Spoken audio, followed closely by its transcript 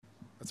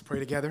Let's pray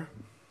together.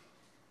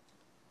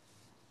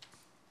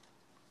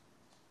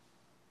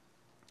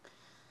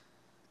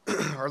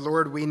 Our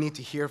Lord, we need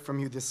to hear from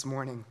you this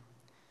morning.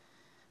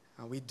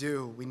 We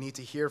do. We need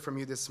to hear from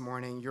you this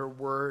morning. Your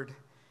word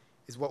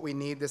is what we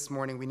need this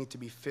morning. We need to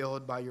be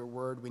filled by your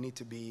word. We need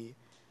to be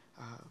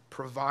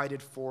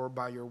provided for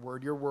by your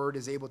word. Your word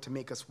is able to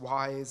make us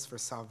wise for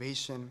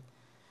salvation.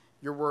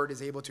 Your word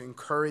is able to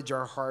encourage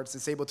our hearts.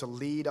 It's able to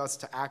lead us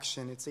to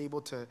action. It's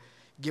able to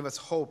give us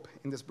hope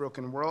in this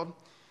broken world.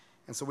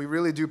 And so we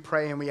really do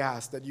pray and we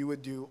ask that you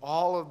would do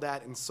all of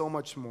that and so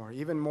much more,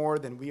 even more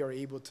than we are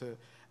able to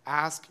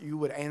ask. You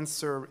would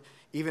answer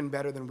even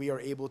better than we are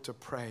able to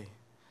pray.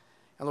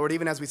 And Lord,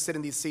 even as we sit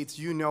in these seats,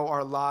 you know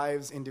our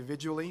lives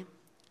individually.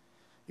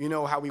 You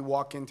know how we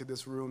walk into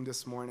this room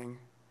this morning.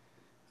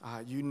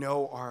 You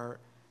know our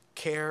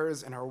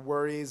cares and our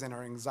worries and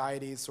our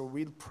anxieties. So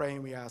we pray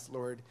and we ask,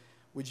 Lord,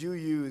 would you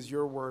use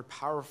your word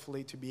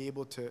powerfully to be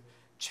able to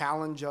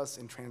challenge us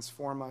and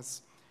transform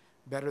us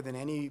better than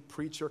any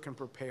preacher can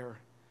prepare.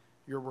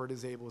 Your word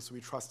is able, so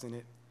we trust in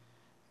it.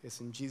 It's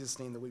in Jesus'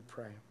 name that we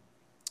pray.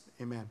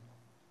 Amen.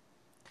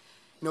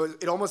 You know,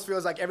 it almost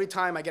feels like every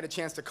time I get a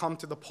chance to come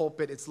to the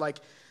pulpit, it's like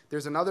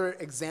there's another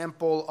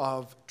example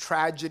of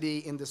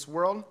tragedy in this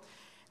world.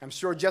 I'm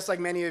sure just like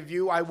many of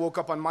you, I woke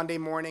up on Monday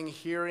morning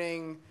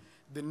hearing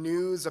the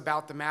news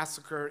about the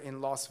massacre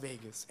in Las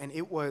Vegas, and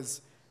it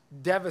was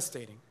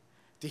devastating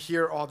to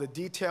hear all the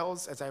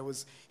details. As I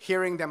was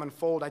hearing them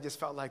unfold, I just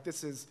felt like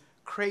this is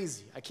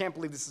crazy. I can't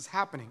believe this is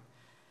happening.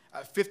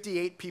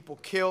 58 people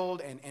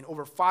killed and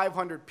over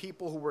 500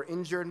 people who were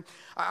injured.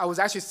 I was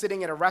actually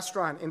sitting at a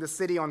restaurant in the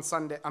city on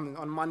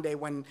Monday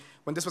when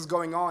this was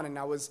going on, and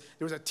there was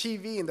a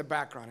TV in the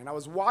background, and I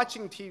was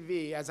watching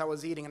TV as I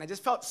was eating, and I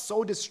just felt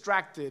so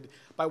distracted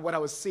by what I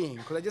was seeing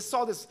because I just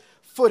saw this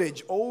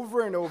footage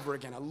over and over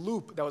again, a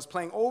loop that was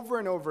playing over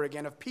and over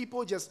again of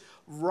people just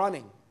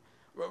running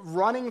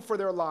for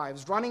their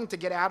lives, running to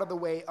get out of the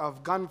way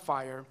of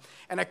gunfire.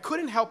 And I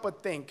couldn't help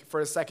but think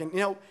for a second,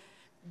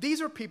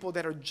 these are people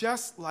that are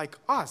just like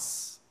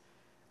us.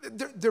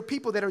 They're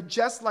people that are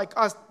just like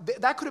us.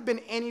 That could have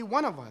been any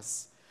one of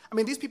us. I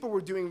mean, these people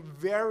were doing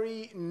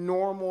very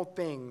normal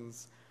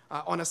things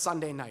on a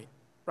Sunday night,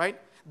 right?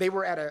 They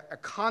were at a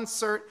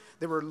concert.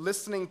 They were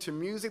listening to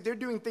music. They're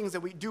doing things that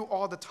we do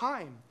all the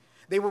time.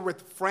 They were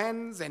with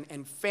friends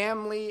and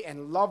family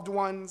and loved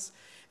ones.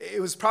 It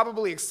was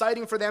probably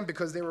exciting for them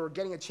because they were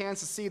getting a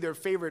chance to see their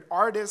favorite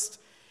artist.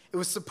 It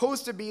was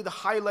supposed to be the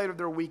highlight of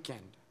their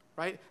weekend,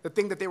 right? The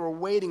thing that they were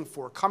waiting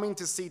for, coming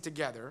to see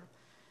together.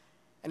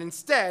 And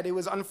instead, it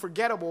was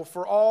unforgettable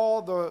for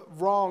all the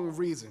wrong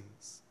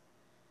reasons.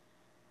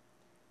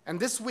 And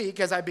this week,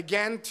 as I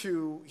began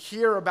to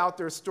hear about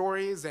their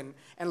stories and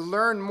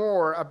learn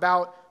more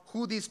about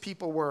who these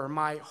people were,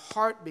 my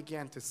heart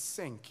began to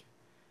sink.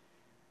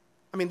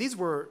 I mean, these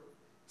were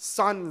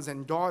sons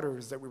and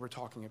daughters that we were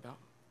talking about.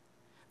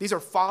 These are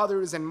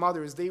fathers and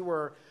mothers. They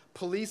were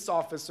police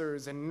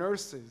officers and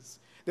nurses.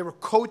 They were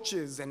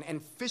coaches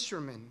and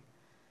fishermen.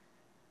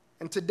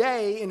 And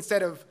today,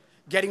 instead of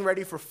getting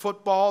ready for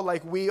football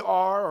like we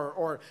are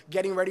or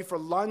getting ready for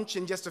lunch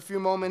in just a few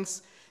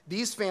moments,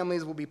 these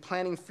families will be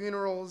planning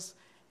funerals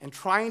and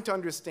trying to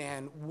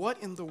understand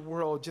what in the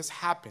world just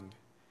happened.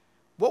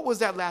 What was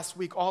that last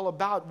week all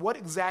about? What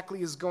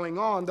exactly is going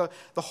on? The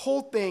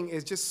whole thing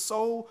is just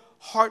so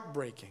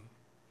heartbreaking.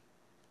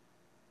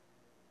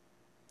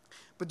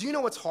 But do you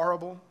know what's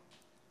horrible?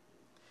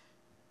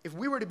 If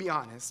we were to be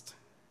honest,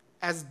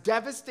 as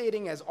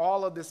devastating as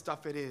all of this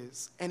stuff it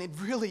is, and it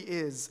really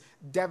is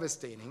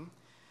devastating,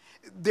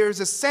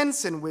 there's a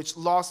sense in which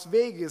Las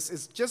Vegas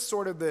is just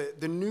sort of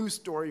the news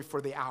story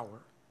for the hour.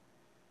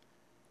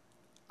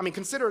 I mean,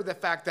 consider the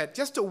fact that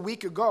just a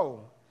week ago,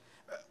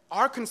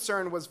 our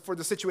concern was for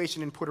the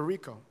situation in Puerto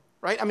Rico,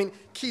 right? I mean,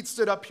 Keith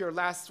stood up here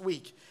last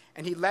week,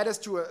 and he led us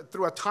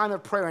through a time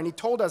of prayer, and he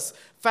told us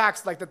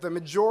facts like that the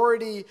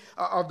majority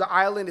of the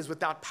island is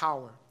without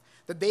power,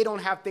 that they don't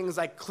have things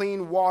like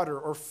clean water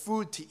or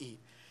food to eat.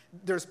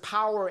 There's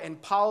power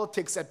and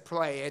politics at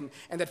play, and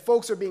that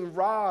folks are being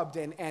robbed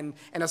and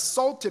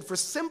assaulted for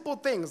simple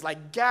things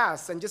like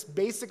gas and just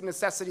basic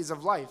necessities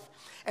of life.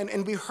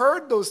 And we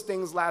heard those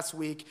things last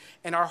week,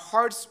 and our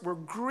hearts were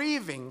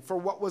grieving for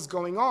what was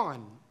going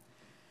on.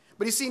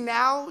 But you see,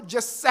 now,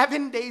 just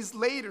 7 days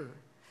later,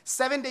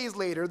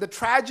 the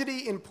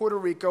tragedy in Puerto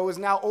Rico is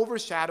now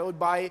overshadowed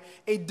by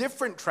a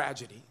different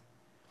tragedy.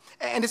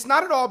 And it's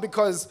not at all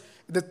because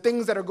the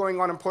things that are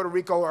going on in Puerto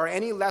Rico are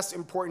any less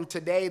important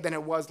today than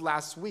it was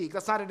last week.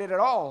 That's not it at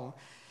all.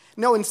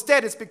 No,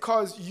 instead, it's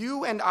because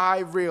you and I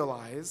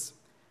realize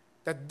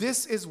that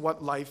this is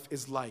what life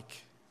is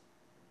like.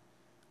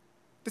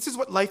 This is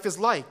what life is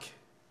like.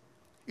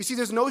 You see,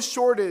 there's no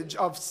shortage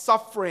of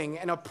suffering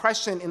and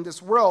oppression in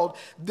this world.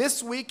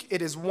 This week,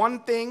 it is one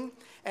thing,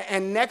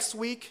 and next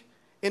week,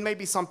 it may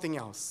be something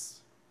else.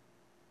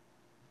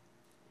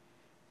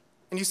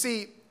 And you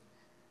see,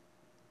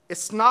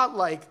 it's not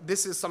like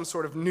this is some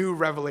sort of new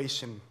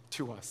revelation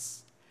to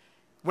us.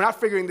 We're not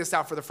figuring this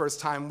out for the first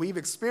time. We've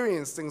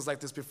experienced things like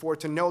this before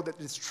to know that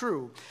it's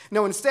true.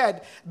 No,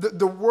 instead,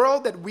 the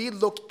world that we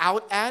look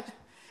out at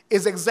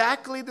is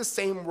exactly the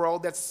same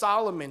world that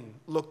Solomon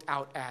looked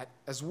out at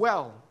as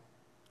well.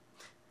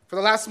 For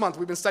the last month,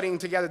 we've been studying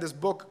together this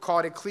book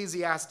called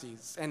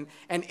Ecclesiastes. And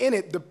in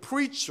it, the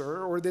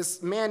preacher, or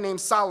this man named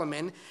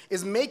Solomon,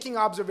 is making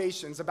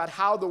observations about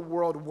how the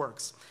world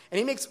works. And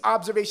he makes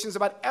observations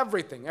about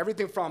everything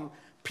from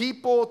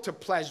people to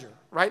pleasure,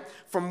 right?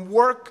 From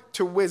work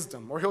to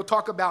wisdom. Or he'll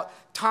talk about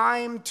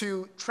time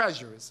to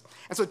treasures.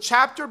 And so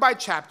chapter by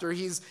chapter,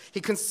 he's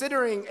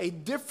considering a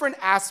different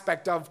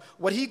aspect of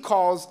what he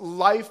calls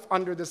life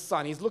under the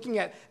sun. He's looking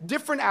at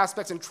different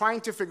aspects and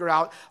trying to figure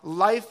out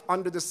life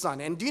under the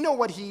sun. And do you know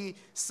what he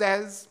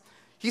says?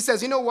 He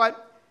says, you know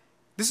what?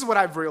 This is what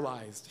I've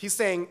realized. He's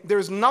saying,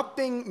 there's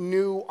nothing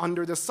new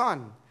under the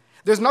sun.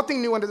 There's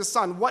nothing new under the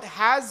sun. What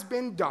has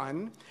been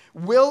done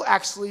will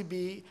actually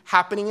be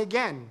happening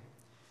again.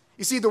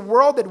 You see, the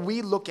world that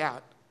we look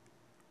at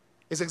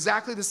is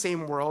exactly the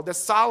same world that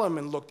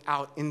Solomon looked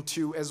out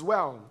into as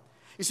well.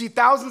 You see,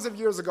 thousands of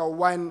years ago,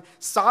 when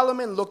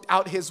Solomon looked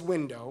out his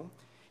window,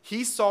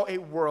 he saw a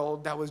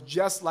world that was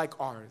just like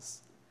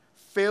ours,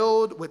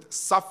 filled with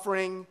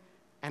suffering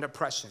and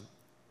oppression.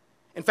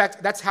 In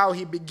fact, that's how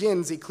he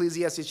begins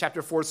Ecclesiastes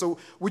chapter 4. So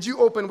would you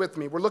open with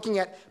me? We're looking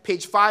at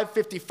page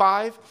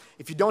 555.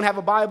 If you don't have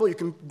a Bible, you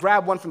can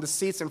grab one from the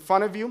seats in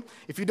front of you.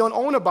 If you don't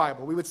own a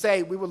Bible, we would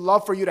say we would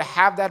love for you to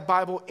have that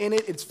Bible. In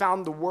it, it's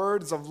found the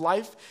words of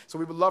life. So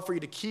we would love for you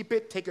to keep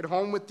it, take it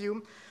home with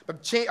you.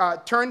 But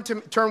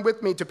turn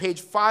with me to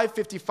page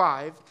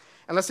 555,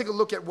 and let's take a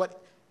look at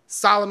what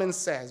Solomon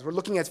says. We're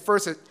looking at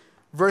first at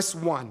verse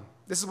 1.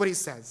 This is what he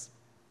says.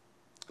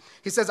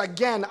 He says,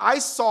 again, I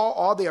saw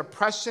all the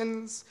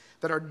oppressions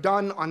that are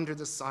done under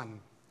the sun.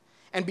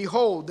 And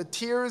behold, the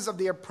tears of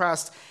the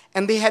oppressed,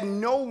 and they had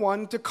no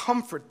one to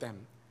comfort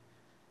them.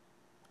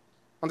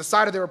 On the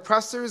side of their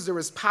oppressors, there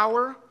was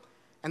power,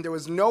 and there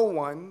was no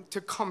one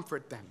to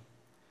comfort them.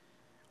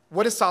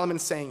 What is Solomon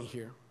saying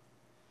here?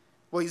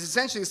 Well, he's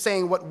essentially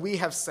saying what we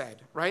have said,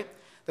 right?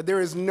 That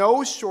there is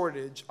no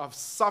shortage of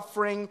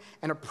suffering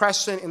and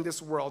oppression in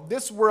this world.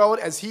 This world,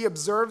 as he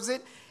observes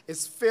it,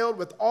 is filled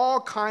with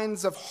all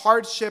kinds of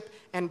hardship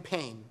and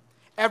pain.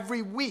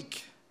 Every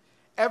week,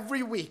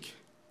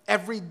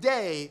 every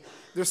day,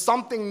 there's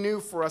something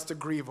new for us to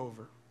grieve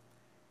over.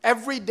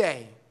 Every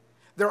day,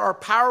 there are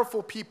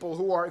powerful people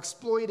who are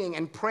exploiting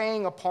and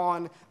preying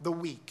upon the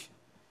weak.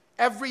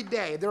 Every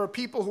day, there are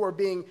people who are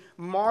being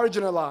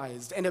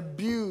marginalized and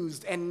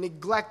abused and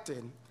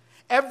neglected.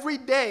 Every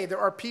day, there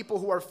are people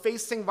who are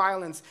facing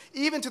violence,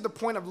 even to the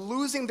point of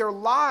losing their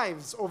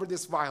lives over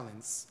this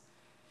violence.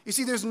 You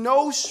see, there's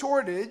no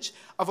shortage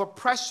of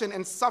oppression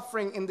and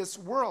suffering in this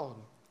world.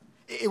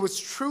 It was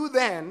true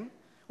then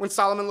when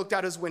Solomon looked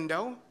out his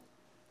window,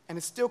 and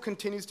it still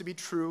continues to be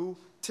true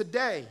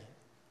today.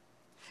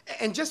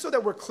 And just so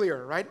that we're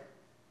clear, right?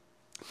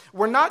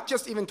 We're not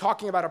just even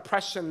talking about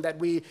oppression that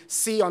we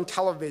see on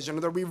television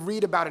or that we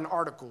read about in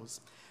articles.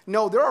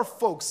 No, there are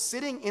folks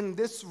sitting in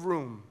this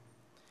room.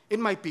 It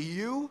might be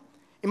you.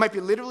 It might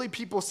be literally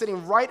people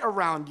sitting right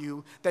around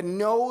you that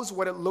knows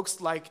what it looks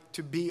like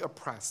to be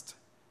oppressed.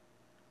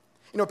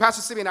 You know,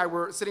 Pastor Sibby and I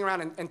were sitting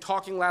around and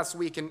talking last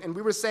week, and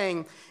we were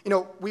saying, you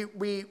know,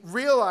 we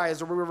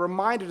realized, or we were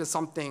reminded of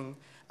something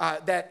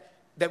that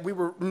we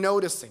were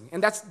noticing,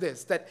 and that's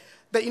this, that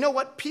you know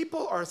what?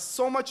 People are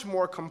so much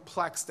more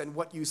complex than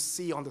what you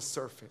see on the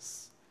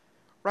surface,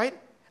 right?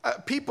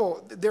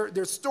 People,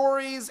 their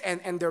stories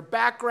and their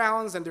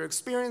backgrounds and their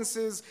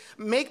experiences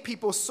make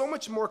people so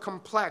much more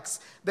complex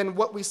than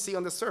what we see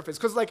on the surface.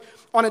 Because like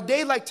on a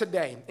day like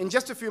today, in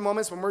just a few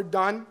moments when we're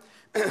done,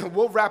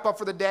 we'll wrap up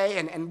for the day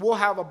and we'll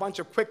have a bunch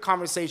of quick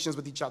conversations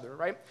with each other,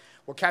 right?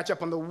 We'll catch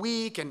up on the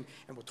week and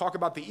we'll talk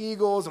about the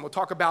Eagles and we'll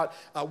talk about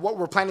what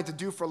we're planning to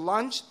do for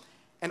lunch.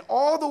 And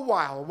all the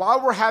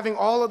while we're having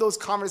all of those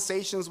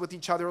conversations with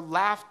each other,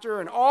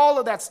 laughter and all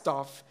of that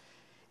stuff,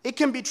 it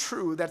can be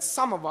true that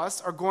some of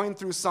us are going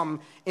through some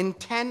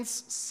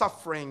intense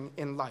suffering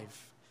in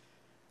life,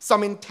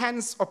 some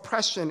intense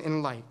oppression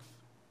in life.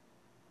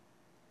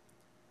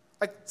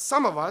 Like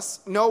some of us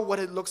know what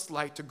it looks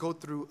like to go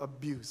through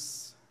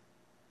abuse.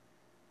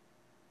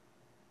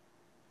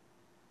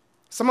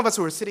 Some of us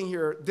who are sitting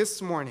here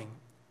this morning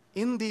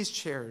in these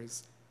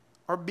chairs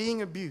are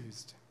being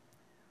abused.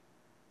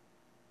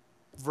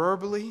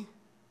 Verbally,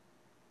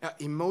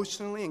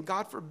 emotionally, and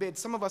God forbid,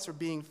 some of us are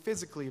being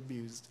physically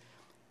abused.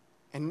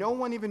 And no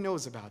one even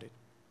knows about it.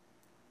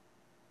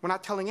 We're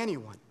not telling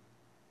anyone.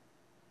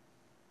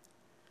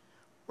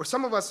 Or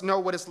some of us know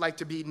what it's like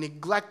to be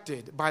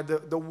neglected by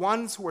the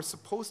ones who are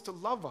supposed to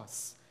love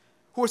us,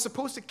 who are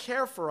supposed to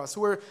care for us,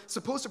 who are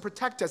supposed to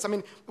protect us. I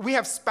mean, we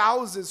have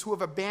spouses who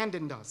have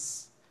abandoned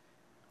us.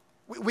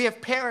 We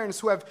have parents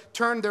who have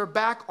turned their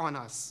back on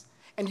us.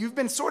 And you've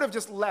been sort of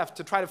just left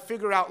to try to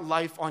figure out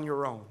life on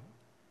your own.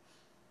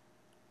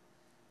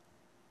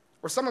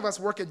 Or some of us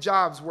work at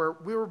jobs where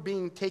we're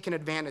being taken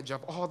advantage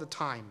of all the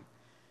time.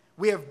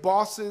 We have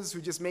bosses who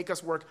just make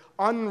us work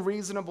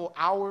unreasonable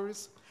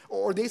hours,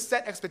 or they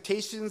set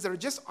expectations that are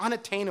just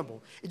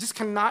unattainable. It just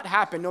cannot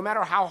happen, no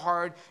matter how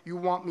hard you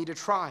want me to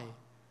try.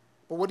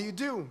 But what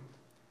do?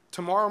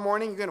 Tomorrow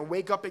morning, you're going to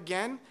wake up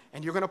again,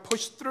 and you're going to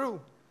push through.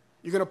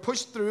 You're going to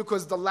push through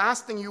because the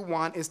last thing you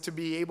want is to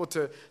be able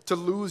to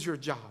lose your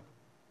job.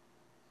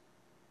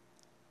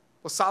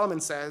 Well, Solomon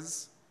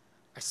says,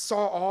 I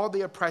saw all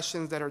the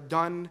oppressions that are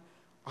done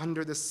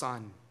under the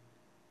sun.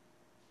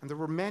 And there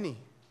were many.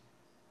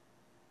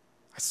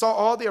 I saw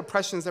all the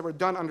oppressions that were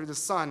done under the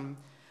sun.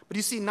 But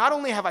you see, not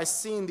only have I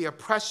seen the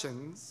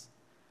oppressions,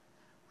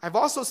 I've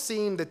also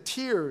seen the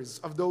tears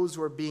of those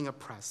who are being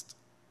oppressed.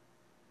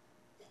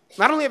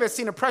 Not only have I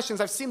seen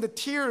oppressions, I've seen the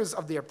tears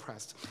of the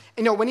oppressed.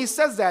 You know, when he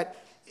says that,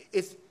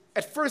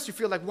 at first you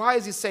feel like, why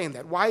is he saying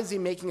that? Why is he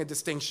making a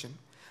distinction?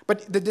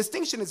 But the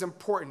distinction is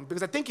important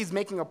because I think he's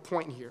making a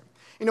point here.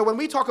 You know, when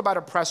we talk about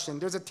oppression,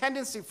 there's a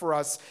tendency for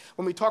us,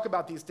 when we talk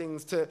about these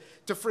things, to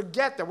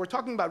forget that we're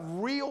talking about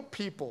real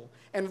people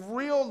and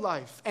real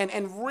life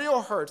and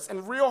real hurts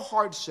and real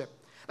hardship.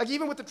 Like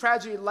even with the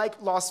tragedy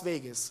like Las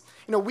Vegas,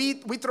 you know, we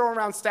throw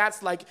around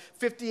stats like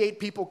 58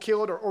 people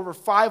killed or over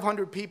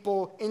 500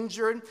 people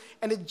injured,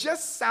 and it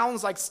just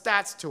sounds like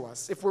stats to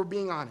us, if we're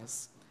being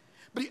honest.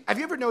 But have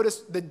you ever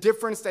noticed the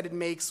difference that it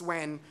makes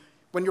when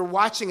you're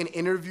watching an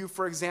interview,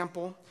 for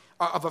example,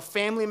 of a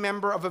family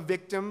member of a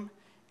victim,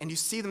 and you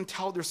see them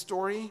tell their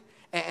story,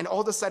 and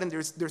all of a sudden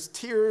there's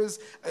tears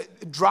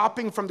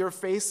dropping from their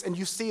face, and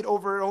you see it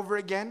over and over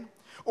again?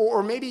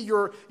 Or maybe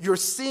you're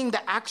seeing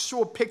the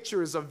actual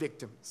pictures of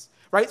victims,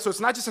 right? So it's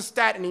not just a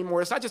stat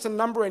anymore. It's not just a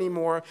number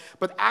anymore,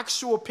 but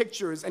actual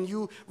pictures. And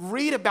you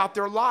read about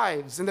their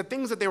lives and the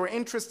things that they were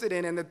interested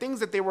in and the things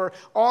that they were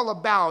all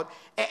about,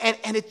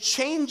 and it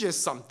changes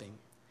something.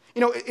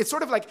 You know, it's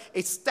sort of like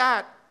a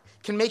stat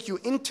can make you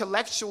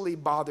intellectually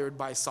bothered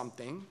by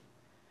something,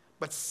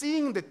 but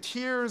seeing the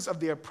tears of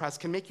the oppressed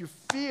can make you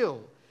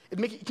feel,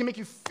 it can make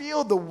you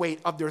feel the weight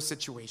of their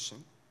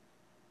situation.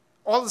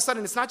 All of a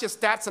sudden, it's not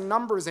just stats and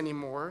numbers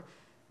anymore.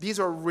 These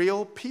are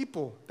real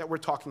people that we're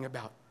talking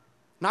about.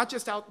 Not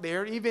just out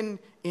there, even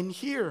in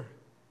here.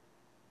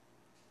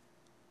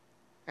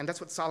 And that's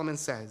what Solomon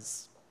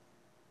says.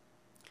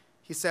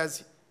 He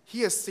says,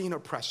 he has seen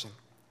oppression.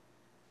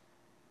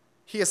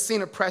 He has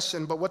seen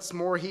oppression, but what's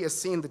more, he has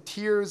seen the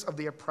tears of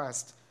the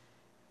oppressed.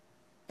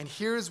 And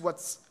here's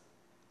what's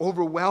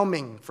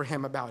overwhelming for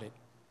him about it.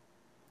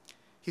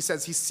 He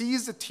says he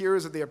sees the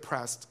tears of the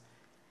oppressed,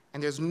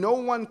 and there's no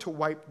one to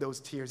wipe those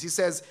tears. He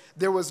says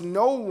there was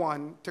no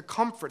one to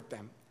comfort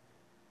them.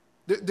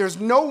 There's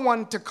no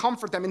one to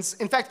comfort them.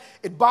 In fact,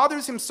 it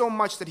bothers him so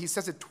much that he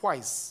says it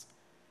twice.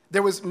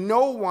 There was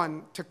no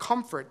one to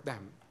comfort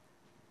them.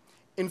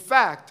 In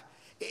fact,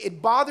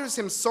 it bothers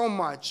him so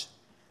much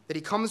that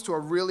he comes to a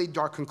really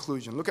dark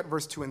conclusion. Look at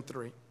verse 2 and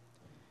 3.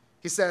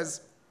 He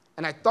says,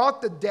 and I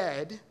thought the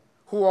dead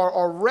who are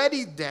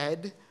already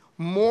dead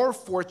more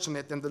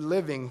fortunate than the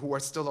living who are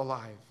still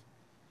alive.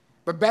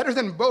 But better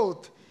than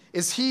both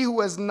is he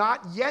who has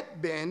not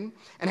yet been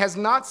and has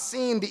not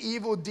seen the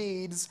evil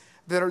deeds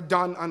that are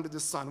done under the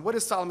sun. What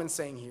is Solomon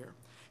saying here?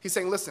 He's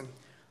saying, listen,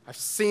 I've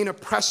seen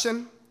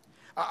oppression.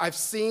 I've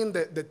seen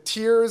the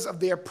tears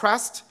of the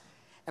oppressed,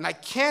 and I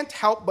can't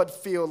help but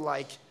feel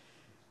like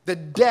the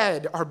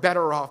dead are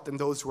better off than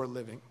those who are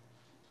living.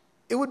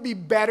 It would be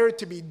better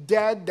to be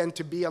dead than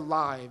to be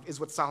alive, is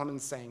what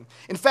Solomon's saying.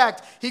 In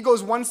fact, he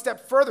goes one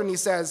step further and he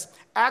says,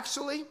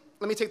 actually,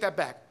 let me take that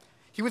back.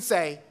 He would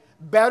say,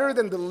 better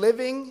than the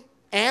living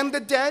and the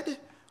dead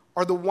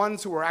are the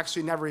ones who are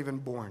actually never even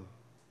born.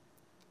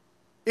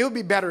 It would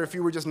be better if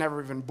you were just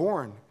never even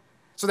born,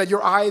 so that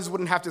your eyes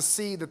wouldn't have to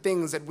see the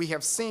things that we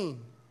have seen.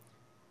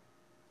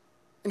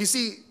 And you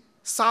see,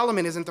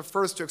 Solomon isn't the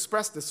first to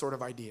express this sort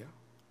of idea,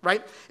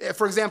 right?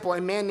 For example,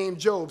 a man named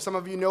Job, some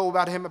of you know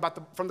about him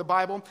from the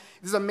Bible.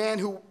 This is a man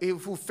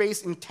who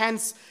faced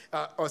intense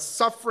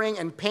suffering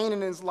and pain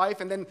in his life.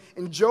 And then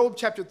in Job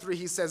chapter 3,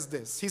 he says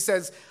this. He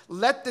says,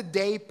 let the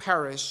day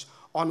perish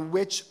on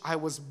which I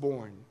was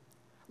born.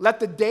 Let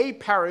the day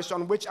perish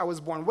on which I was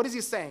born. What is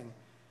he saying?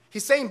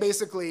 He's saying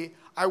basically,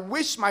 I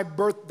wish my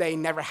birthday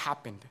never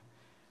happened.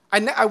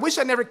 I wish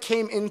I never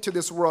came into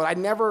this world.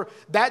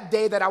 That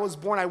day that I was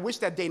born, I wish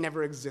that day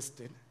never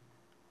existed.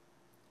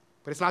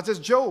 But it's not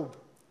just Job.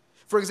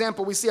 For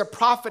example, we see a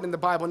prophet in the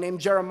Bible named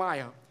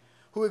Jeremiah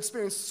who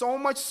experienced so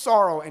much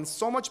sorrow and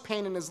so much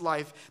pain in his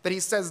life that he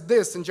says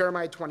this in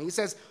Jeremiah 20. He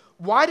says,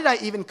 why did I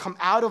even come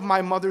out of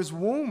my mother's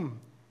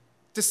womb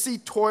to see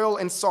toil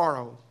and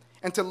sorrow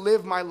and to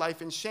live my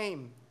life in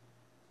shame?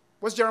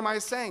 What's Jeremiah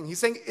saying? He's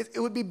saying it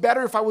would be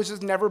better if I was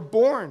just never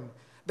born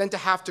than to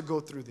have to go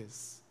through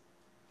this.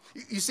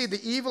 You see, the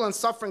evil and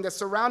suffering that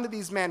surrounded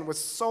these men was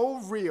so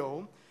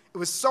real, it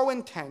was so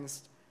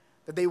intense,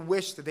 that they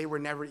wished that they were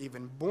never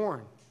even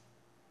born.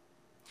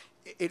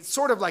 It's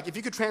sort of like, if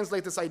you could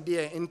translate this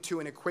idea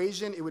into an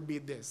equation, it would be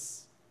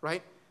this,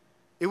 right?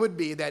 It would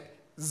be that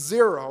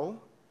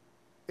 0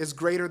 is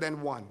greater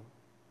than 1.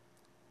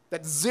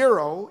 that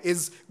 0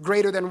 is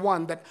greater than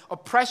 1, that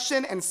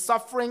oppression and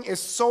suffering is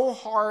so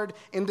hard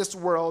in this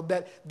world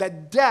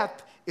that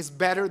death is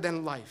better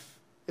than life,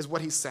 is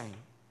what he's saying.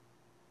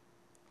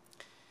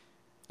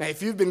 Now,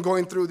 if you've been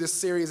going through this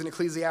series in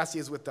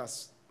Ecclesiastes with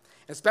us,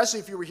 especially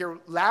if you were here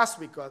last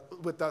week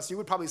with us, you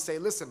would probably say,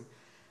 listen,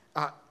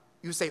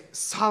 you say,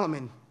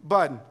 Solomon,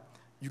 bud,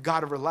 you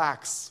got to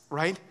relax,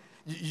 right?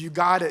 You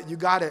got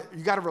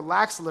to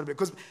relax a little bit.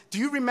 Because do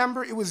you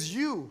remember it was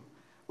you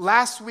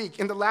last week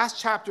in the last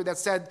chapter that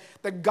said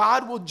that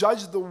God will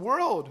judge the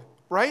world,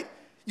 right?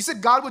 You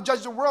said God will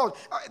judge the world,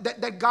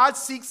 that God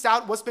seeks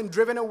out what's been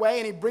driven away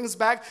and he brings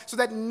back so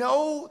that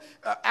no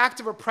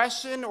act of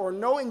oppression or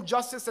no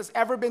injustice that's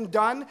ever been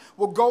done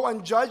will go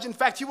unjudged. In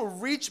fact, he will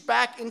reach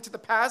back into the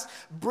past,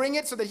 bring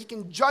it so that he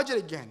can judge it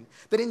again.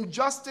 That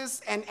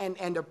injustice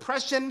and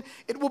oppression,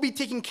 it will be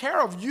taken care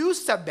of. You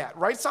said that,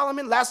 right,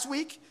 Solomon, last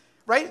week,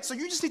 right? So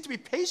you just need to be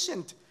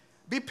patient.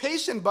 Be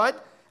patient, bud,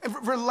 and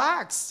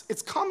relax.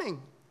 It's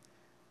coming.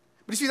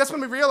 But you see, that's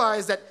when we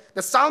realize that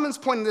Solomon's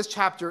point in this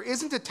chapter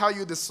isn't to tell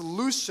you the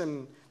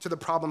solution to the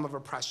problem of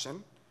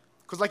oppression.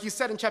 Because like you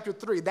said in chapter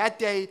 3, that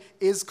day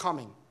is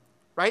coming,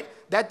 right?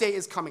 That day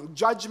is coming.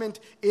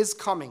 Judgment is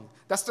coming.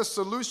 That's the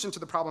solution to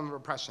the problem of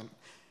oppression.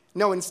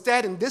 No,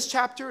 instead, in this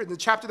chapter, in the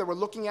chapter that we're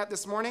looking at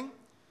this morning,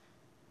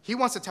 he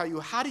wants to tell you,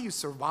 how do you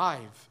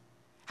survive?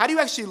 How do you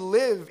actually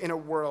live in a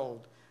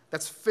world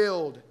that's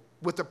filled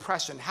with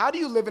oppression? How do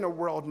you live in a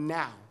world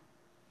now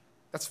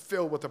that's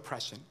filled with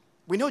oppression?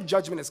 We know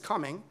judgment is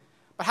coming,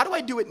 but how do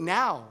I do it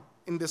now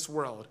in this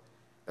world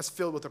that's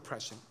filled with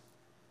oppression?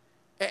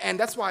 And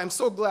that's why I'm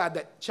so glad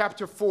that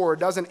chapter 4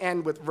 doesn't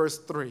end with verse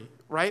 3,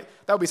 right?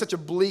 That would be such a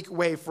bleak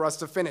way for us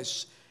to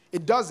finish.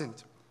 It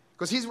doesn't.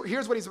 Because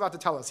here's what he's about to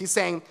tell us. He's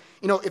saying,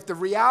 if the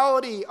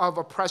reality of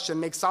oppression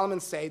makes Solomon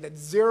say that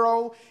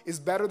 0 is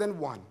better than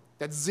 1,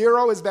 that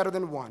 0 is better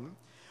than 1,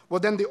 well,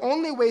 then the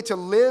only way to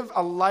live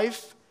a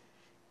life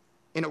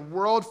in a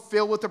world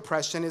filled with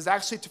oppression is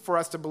actually for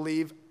us to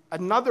believe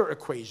another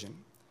equation.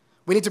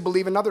 We need to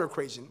believe another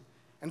equation.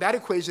 And that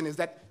equation is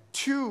that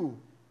 2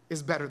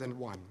 is better than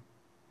 1.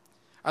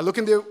 I look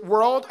in the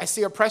world, I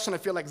see oppression, I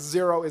feel like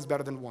 0 is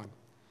better than 1.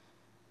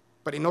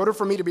 But in order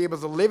for me to be able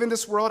to live in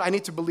this world, I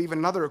need to believe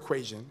another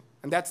equation.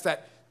 And that's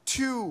that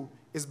 2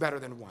 is better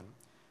than 1.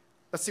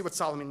 Let's see what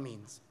Solomon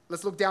means.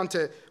 Let's look down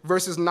to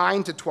verses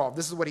 9 to 12.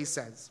 This is what he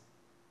says.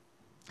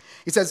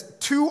 He says,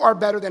 2 are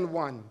better than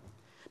 1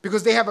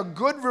 because they have a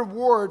good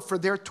reward for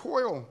their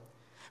toil.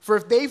 For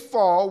if they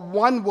fall,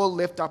 one will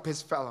lift up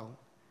his fellow.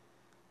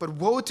 But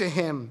woe to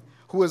him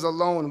who is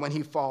alone when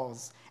he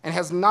falls and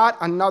has not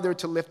another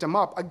to lift him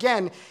up.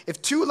 Again,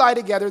 if 2 lie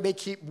together, they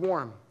keep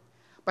warm.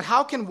 But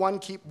how can one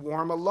keep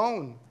warm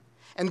alone?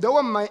 And though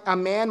a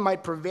man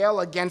might prevail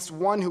against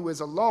one who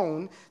is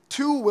alone,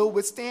 2 will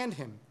withstand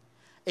him.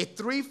 A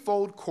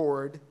 3-fold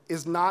cord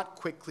is not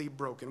quickly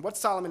broken.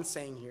 What's Solomon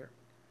saying here?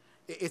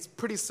 It's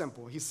pretty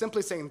simple. He's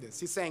simply saying this.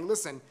 He's saying,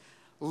 listen,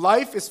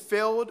 life is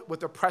filled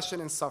with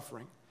oppression and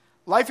suffering.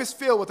 Life is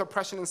filled with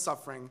oppression and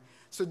suffering,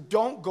 so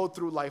don't go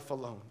through life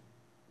alone,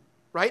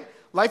 right?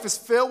 Life is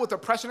filled with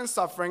oppression and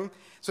suffering,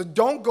 so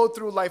don't go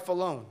through life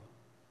alone.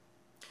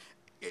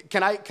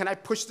 Can I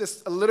push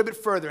this a little bit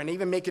further and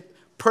even make it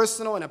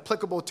personal and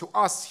applicable to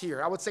us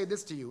here? I would say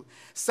this to you.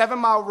 7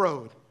 Mile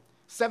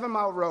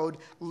Road,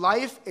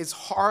 life is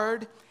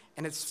hard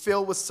and it's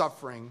filled with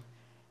suffering,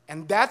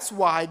 and that's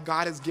why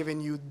God has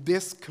given you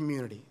this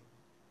community.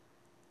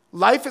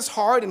 Life is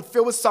hard and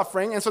filled with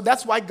suffering, and so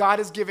that's why God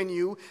has given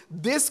you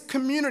this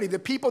community, the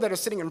people that are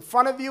sitting in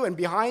front of you and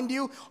behind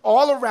you,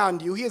 all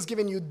around you. He has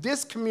given you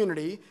this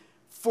community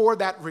for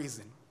that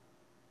reason.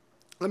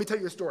 Let me tell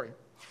you a story.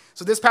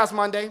 So this past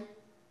Monday,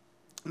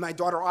 my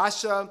daughter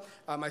Asha,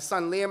 my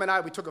son Liam, and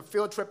I, we took a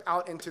field trip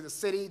out into the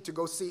city to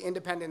go see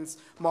Independence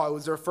Mall. It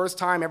was their first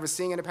time ever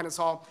seeing Independence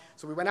Hall,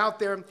 so we went out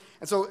there.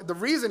 And so the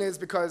reason is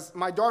because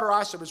my daughter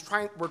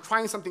Asha we're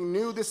trying something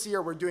new this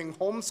year. We're doing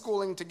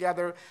homeschooling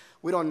together.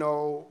 We don't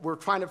know. We're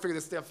trying to figure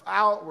this stuff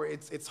out.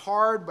 It's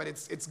hard, but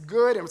it's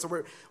good. And so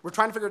we're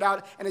trying to figure it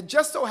out. And it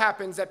just so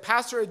happens that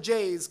Pastor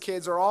Jay's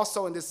kids are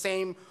also in the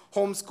same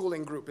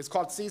homeschooling group. It's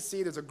called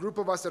CC. There's a group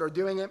of us that are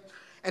doing it.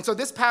 And so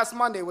this past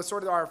Monday was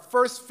sort of our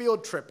first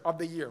field trip of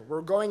the year.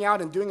 We're going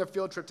out and doing a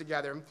field trip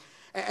together.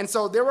 And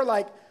so there were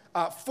like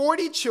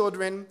 40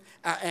 children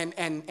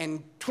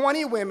and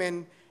 20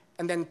 women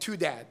and then 2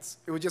 dads.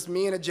 It was just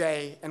me and a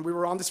Jay, and we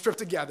were on this trip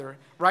together,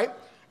 right?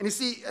 And you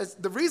see,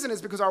 the reason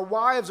is because our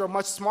wives are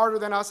much smarter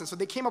than us, and so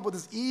they came up with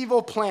this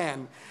evil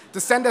plan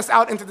to send us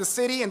out into the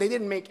city, and they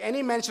didn't make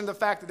any mention of the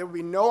fact that there would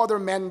be no other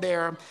men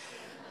there.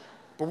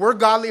 But we're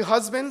godly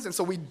husbands, and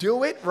so we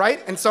do it,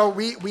 right? And so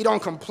we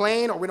don't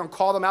complain or we don't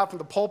call them out from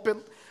the pulpit,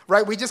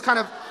 right? We kind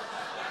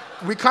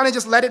of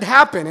just let it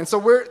happen. And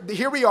so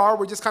here we are,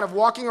 we're just kind of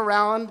walking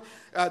around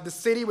the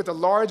city with a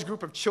large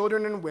group of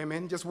children and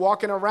women, just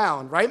walking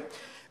around, right?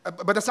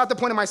 But that's not the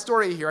point of my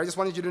story here. I just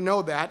wanted you to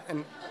know that,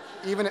 and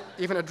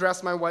even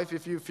address my wife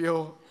if you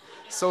feel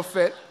so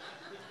fit.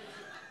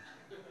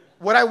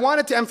 What I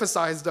wanted to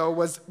emphasize, though,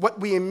 was what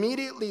we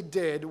immediately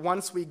did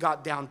once we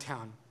got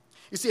downtown.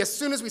 You see, as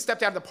soon as we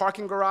stepped out of the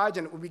parking garage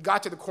and we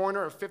got to the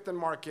corner of 5th and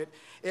Market,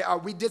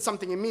 we did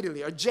something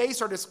immediately. Jay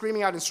started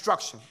screaming out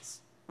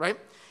instructions, right?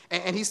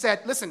 And he said,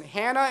 listen,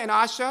 Hannah and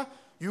Asha,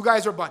 you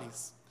guys are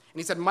buddies. And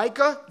he said,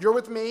 Micah, you're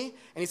with me.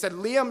 And he said,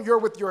 Liam, you're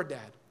with your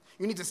dad.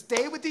 You need to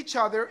stay with each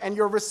other, and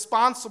you're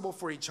responsible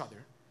for each other.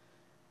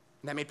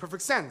 And that made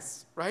perfect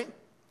sense, right?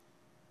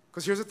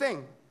 Because here's the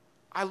thing.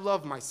 I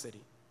love my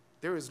city.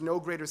 There is no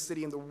greater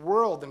city in the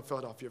world than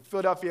Philadelphia.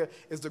 Philadelphia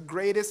is the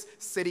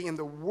greatest city in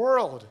the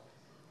world.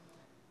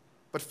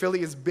 But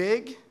Philly is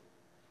big,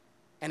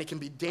 and it can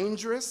be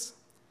dangerous,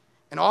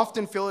 and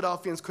often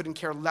Philadelphians couldn't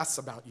care less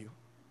about you,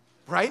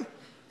 right?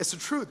 It's the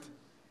truth.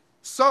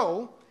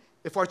 So,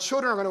 if our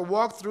children are going to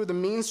walk through the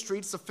mean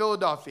streets of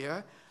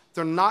Philadelphia,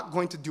 they're not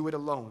going to do it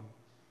alone.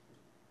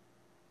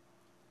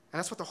 And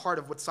that's what the heart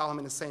of what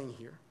Solomon is saying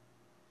here.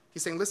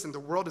 He's saying, listen, the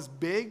world is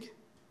big,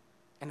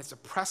 and it's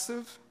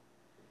oppressive,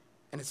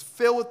 and it's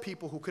filled with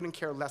people who couldn't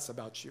care less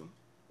about you.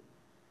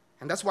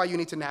 And that's why you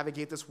need to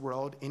navigate this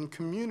world in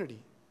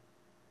community.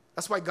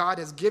 That's why God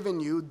has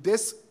given you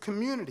this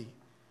community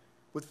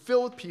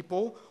filled with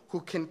people who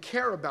can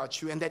care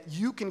about you and that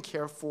you can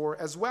care for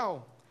as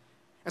well.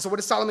 And so what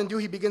does Solomon do?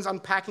 He begins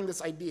unpacking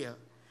this idea.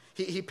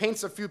 He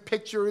paints a few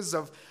pictures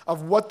of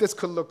what this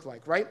could look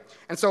like, right?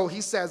 And so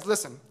he says,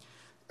 listen,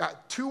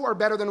 2 are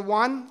better than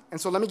 1, and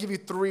so let me give you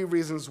 3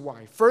 reasons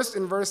why. First,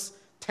 in verse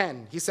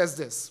 10, he says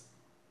this.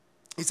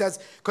 He says,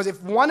 because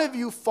if one of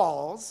you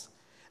falls,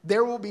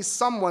 there will be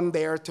someone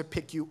there to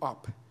pick you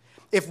up.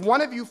 If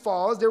one of you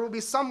falls, there will be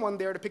someone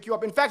there to pick you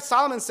up. In fact,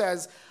 Solomon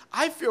says,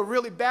 I feel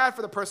really bad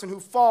for the person who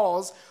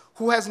falls,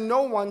 who has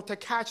no one to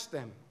catch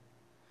them.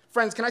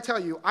 Friends, can I tell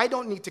you, I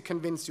don't need to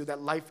convince you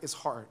that life is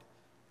hard.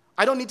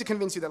 I don't need to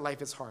convince you that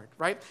life is hard,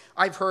 right?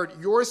 I've heard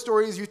your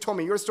stories, you told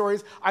me your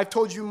stories, I've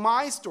told you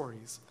my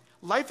stories.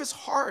 Life is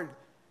hard.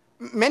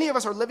 Many of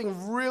us are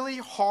living really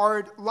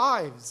hard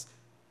lives.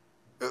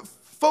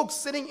 Folks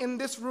sitting in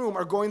this room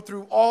are going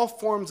through all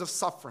forms of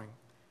suffering.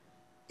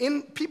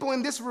 People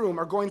in this room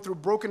are going through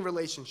broken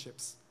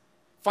relationships,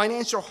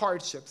 financial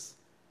hardships,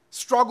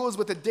 struggles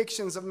with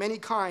addictions of many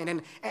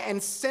kind,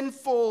 and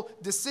sinful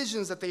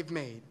decisions that they've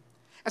made.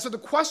 And so the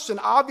question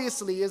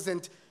obviously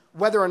isn't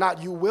whether or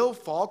not you will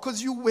fall,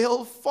 because you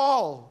will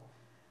fall.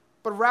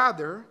 But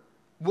rather,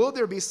 will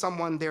there be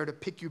someone there to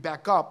pick you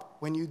back up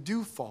when you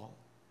do fall?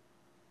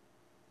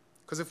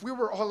 Because if we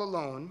were all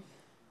alone,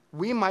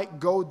 we might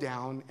go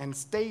down and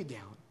stay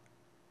down.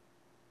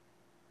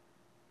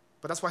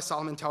 But that's why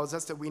Solomon tells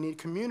us that we need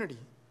community.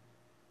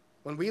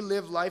 When we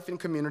live life in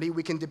community,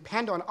 we can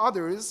depend on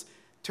others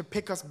to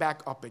pick us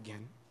back up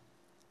again.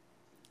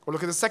 Or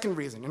look at the second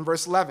reason. In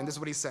verse 11, this is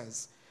what he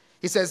says.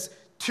 He says,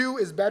 2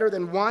 is better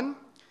than 1,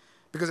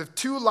 because if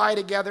 2 lie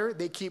together,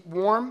 they keep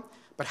warm,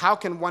 but how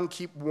can one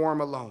keep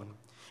warm alone?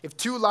 If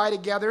 2 lie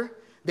together,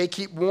 they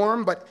keep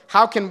warm, but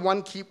how can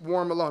one keep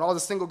warm alone? All the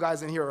single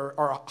guys in here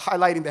are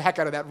highlighting the heck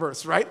out of that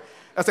verse, right?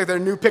 That's like their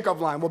new pickup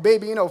line. Well,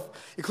 baby,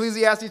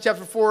 Ecclesiastes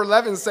chapter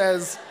 4:11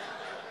 says,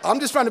 I'm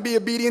just trying to be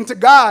obedient to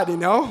God,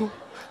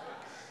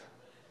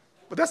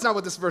 But that's not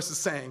what this verse is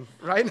saying,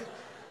 right?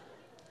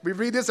 We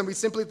read this and we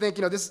simply think,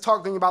 this is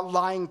talking about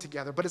lying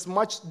together, but it's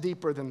much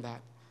deeper than that.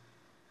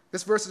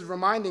 This verse is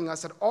reminding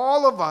us that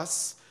all of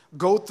us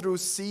go through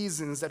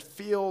seasons that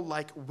feel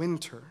like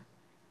winter.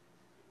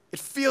 It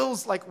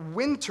feels like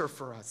winter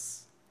for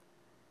us.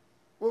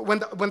 When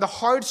the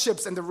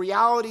hardships and the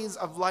realities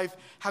of life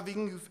have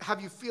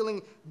you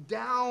feeling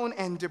down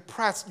and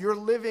depressed, you're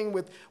living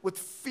with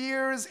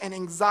fears and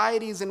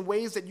anxieties in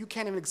ways that you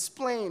can't even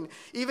explain.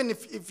 Even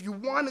if you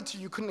wanted to,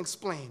 you couldn't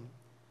explain.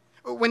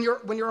 When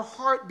your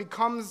heart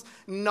becomes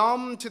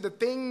numb to the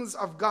things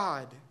of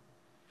God,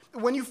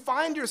 when you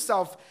find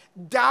yourself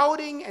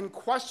doubting and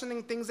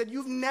questioning things that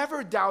you've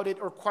never doubted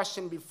or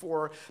questioned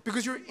before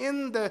because you're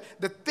in the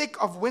thick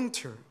of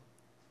winter.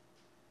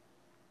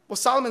 Well,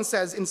 Solomon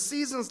says, in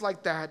seasons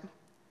like that,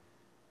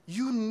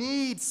 you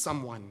need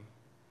someone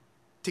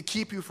to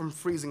keep you from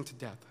freezing to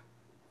death.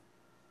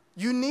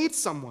 You need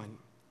someone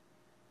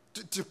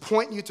to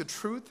point you to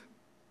truth,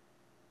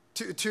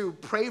 to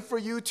pray for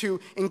you, to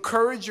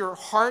encourage your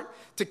heart,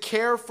 to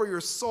care for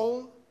your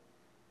soul.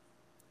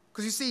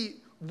 Because you see,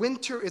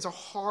 winter is a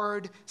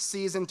hard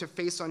season to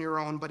face on your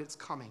own, but it's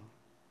coming.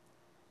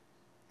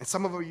 And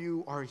some of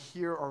you are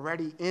here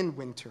already in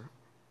winter.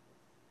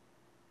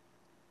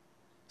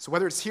 So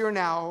whether it's here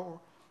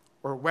now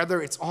or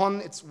whether it's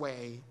on its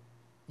way,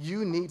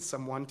 you need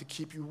someone to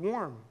keep you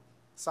warm,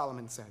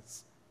 Solomon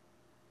says.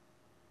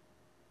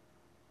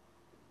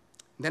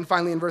 And then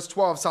finally in verse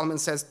 12, Solomon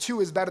says, 2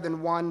 is better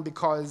than 1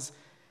 because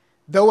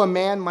though a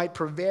man might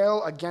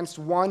prevail against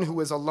one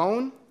who is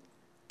alone,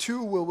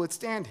 2 will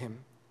withstand him.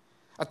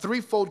 A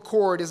 3-fold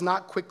cord is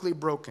not quickly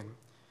broken.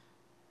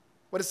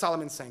 What is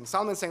Solomon saying?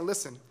 Solomon's saying,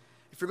 listen,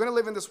 if you're going to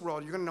live in this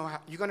world, you're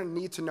going to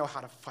need to know how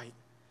to fight.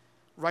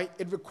 Right?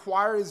 It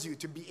requires you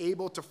to be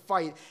able to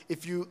fight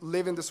if you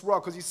live in this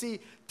world. Because you see,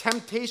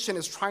 temptation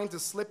is trying to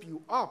slip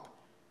you up.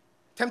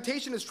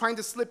 Temptation is trying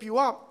to slip you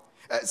up.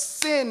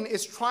 Sin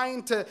is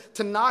trying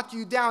to knock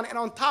you down. And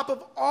on top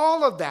of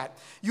all of that,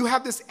 you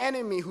have this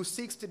enemy who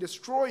seeks to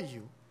destroy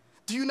you.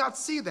 Do you not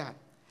see that?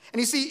 And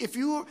you see, if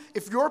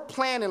your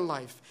plan in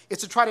life is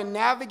to try to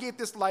navigate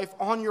this life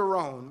on your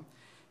own,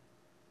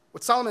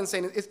 what Solomon's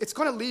saying is it's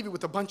going to leave you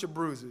with a bunch of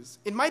bruises.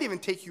 It might even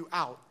take you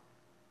out.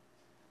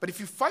 But if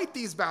you fight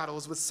these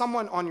battles with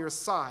someone on your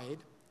side,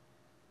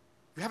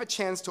 you have a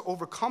chance to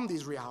overcome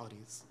these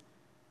realities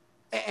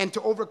and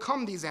to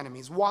overcome these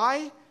enemies.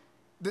 Why?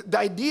 The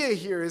idea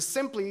here is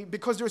simply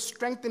because there's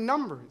strength in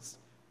numbers.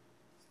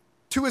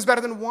 2 is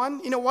better than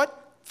 1. You know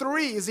what?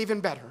 3 is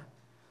even better.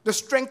 There's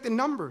strength in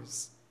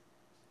numbers.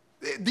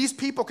 These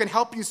people can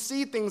help you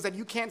see things that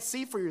you can't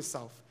see for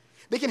yourself.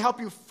 They can help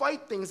you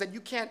fight things that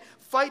you can't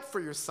fight for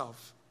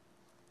yourself.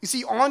 You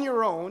see, on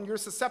your own, you're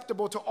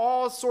susceptible to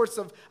all sorts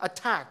of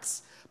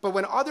attacks. But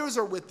when others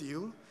are with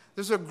you,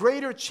 there's a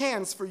greater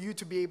chance for you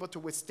to be able to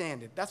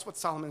withstand it. That's what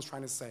Solomon's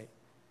trying to say.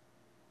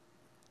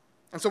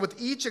 And so with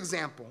each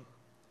example,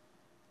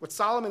 what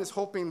Solomon is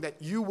hoping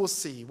that you will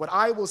see, what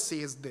I will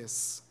see is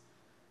this.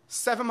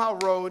 7 Mile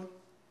Road,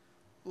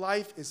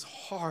 life is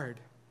hard.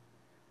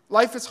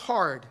 Life is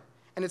hard,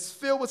 and it's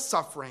filled with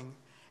suffering.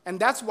 And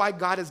that's why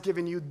God has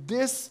given you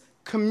this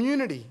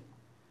community.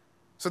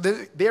 So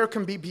that there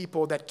can be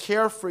people that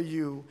care for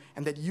you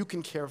and that you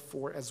can care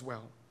for as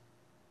well.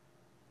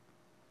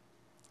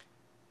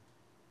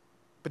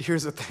 But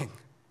here's the thing.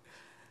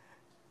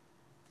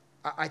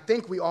 I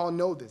think we all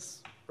know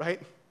this,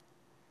 right?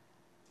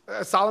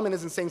 Solomon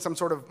isn't saying some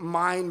sort of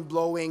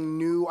mind-blowing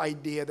new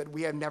idea that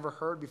we had never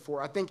heard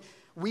before. I think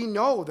we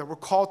know that we're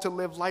called to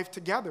live life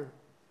together.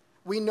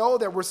 We know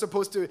that we're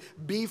supposed to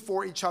be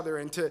for each other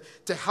and to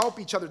help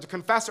each other, to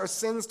confess our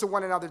sins to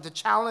one another, to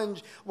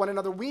challenge one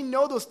another. We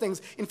know those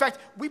things. In fact,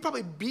 we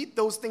probably beat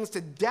those things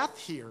to death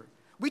here.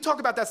 We talk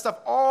about that stuff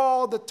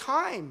all the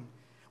time.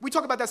 We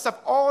talk about that stuff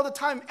all the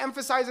time,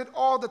 emphasize it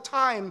all the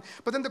time.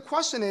 But then the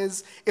question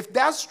is, if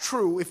that's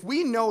true, if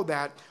we know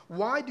that,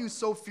 why do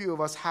so few of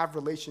us have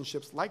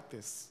relationships like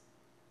this?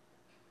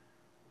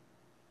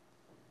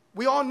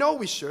 We all know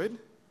we should.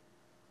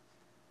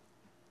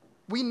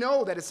 We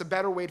know that it's a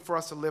better way for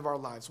us to live our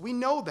lives. We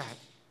know that.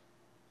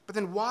 But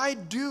then why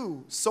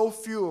do so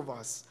few of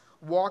us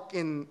walk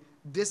in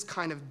this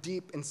kind of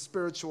deep and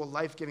spiritual,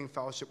 life-giving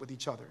fellowship with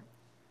each other?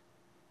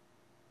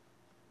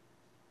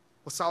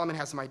 Well, Solomon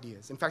has some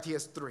ideas. In fact, he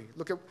has 3.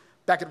 Look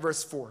back at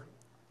verse 4.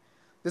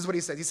 This is what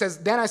he says. He says,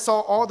 "Then I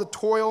saw all the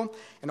toil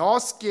and all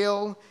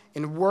skill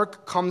in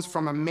work comes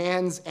from a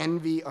man's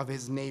envy of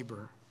his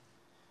neighbor.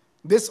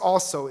 This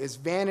also is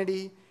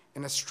vanity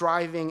and a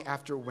striving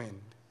after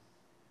wind."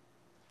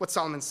 What's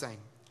Solomon saying?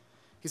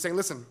 He's saying,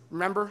 listen,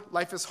 remember,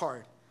 life is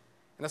hard.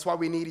 And that's why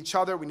we need each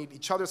other. We need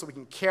each other so we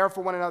can care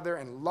for one another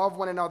and love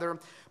one another.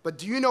 But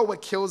do you know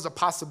what kills the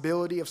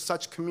possibility of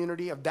such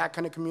community, of that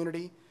kind of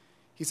community?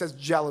 He says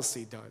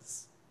jealousy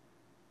does.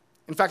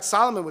 In fact,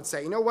 Solomon would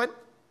say, you know what?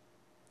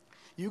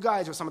 You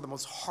guys are some of the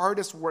most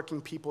hardest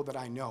working people that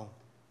I know.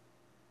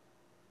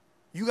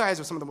 You guys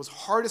are some of the most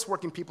hardest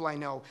working people I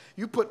know.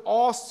 You put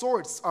all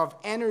sorts of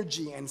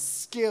energy and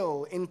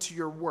skill into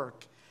your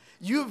work.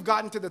 You've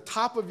gotten to the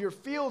top of your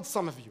field,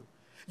 some of you.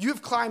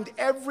 You've climbed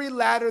every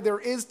ladder there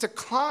is to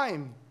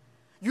climb.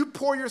 You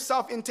pour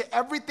yourself into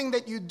everything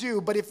that you do.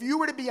 But if you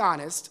were to be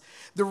honest,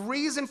 the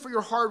reason for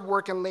your hard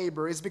work and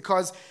labor is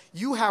because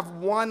you have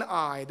one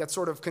eye that's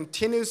sort of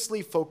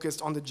continuously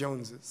focused on the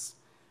Joneses,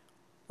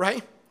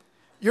 right?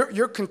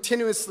 You're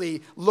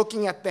continuously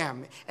looking at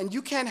them, and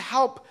you can't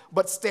help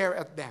but stare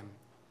at them.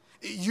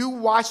 You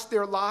watch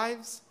their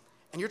lives,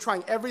 and you're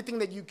trying everything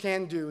that you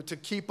can do to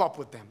keep up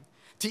with them,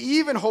 to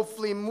even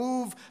hopefully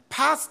move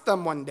past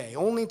them one day,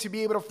 only to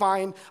be able to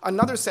find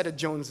another set of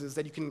Joneses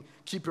that you can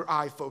keep your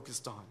eye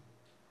focused on.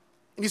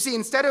 And you see,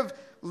 instead of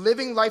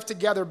living life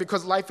together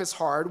because life is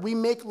hard, we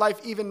make life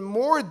even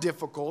more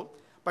difficult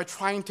by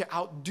trying to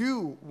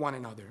outdo one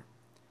another.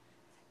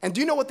 And do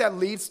you know what that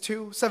leads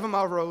to, 7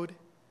 Mile Road?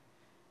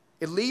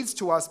 It leads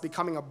to us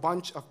becoming a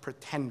bunch of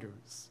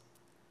pretenders.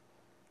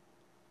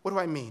 What do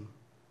I mean?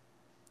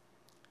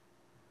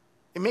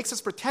 It makes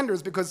us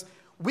pretenders because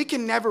we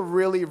can never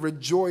really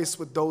rejoice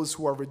with those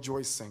who are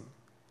rejoicing.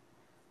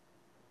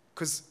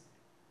 Because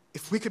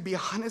if we could be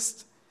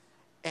honest,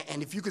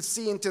 and if you could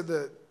see into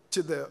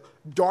the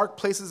dark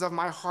places of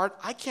my heart,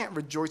 I can't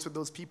rejoice with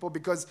those people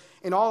because,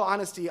 in all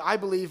honesty, I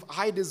believe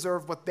I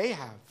deserve what they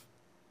have.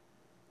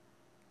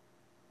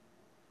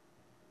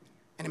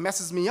 And it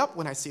messes me up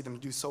when I see them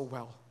do so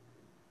well.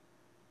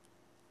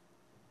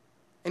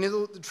 And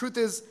the truth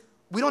is,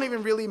 we don't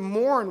even really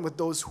mourn with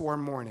those who are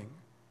mourning.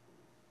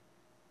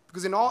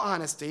 Because in all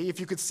honesty, if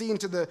you could see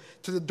into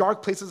the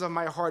dark places of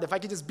my heart, if I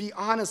could just be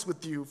honest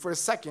with you for a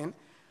second,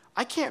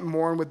 I can't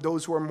mourn with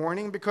those who are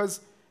mourning because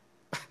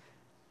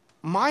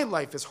my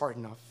life is hard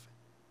enough.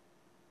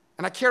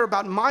 And I care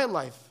about my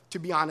life, to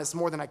be honest,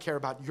 more than I care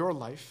about your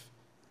life.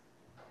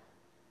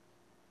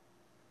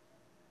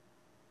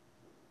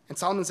 And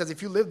Solomon says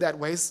if you live that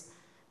way,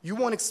 you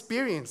won't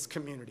experience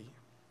community.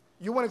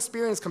 You won't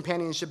experience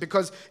companionship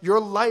because your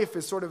life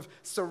is sort of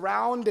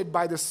surrounded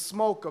by the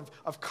smoke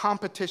of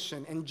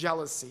competition and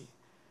jealousy.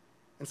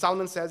 And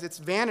Solomon says it's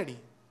vanity.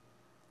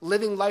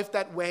 Living life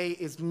that way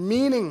is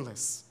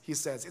meaningless, he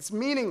says. It's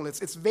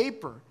meaningless. It's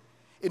vapor.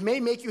 It may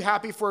make you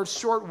happy for a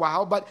short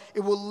while, but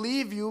it will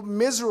leave you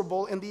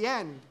miserable in the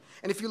end.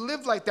 And if you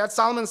live like that,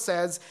 Solomon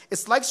says,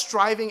 it's like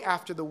striving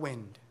after the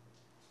wind.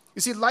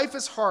 You see, life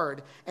is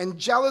hard, and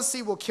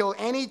jealousy will kill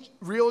any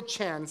real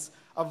chance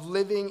of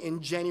living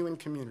in genuine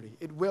community.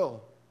 It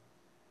will.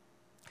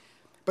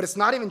 But it's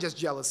not even just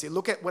jealousy.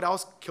 Look at what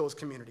else kills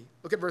community.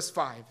 Look at verse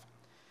 5.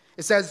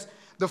 It says,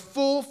 the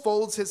fool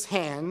folds his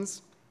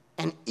hands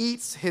and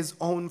eats his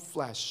own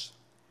flesh.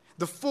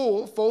 The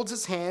fool folds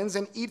his hands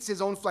and eats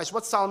his own flesh.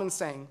 What's Solomon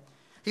saying?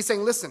 He's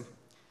saying, listen,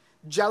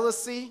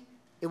 jealousy,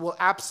 it will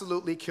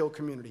absolutely kill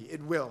community.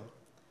 It will.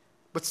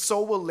 But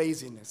so will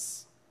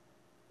laziness.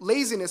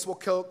 Laziness will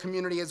kill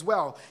community as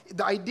well.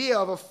 The idea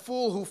of a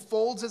fool who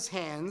folds his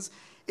hands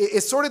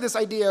is sort of this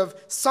idea of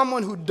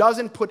someone who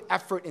doesn't put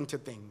effort into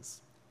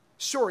things.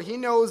 Sure, he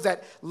knows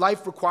that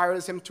life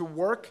requires him to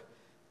work,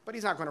 but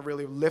he's not going to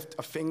really lift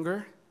a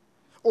finger.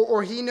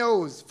 Or he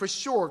knows for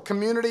sure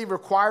community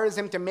requires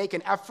him to make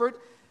an effort,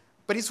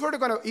 but he's going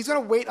to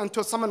wait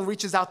until someone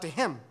reaches out to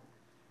him.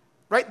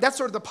 Right? That's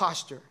sort of the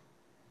posture.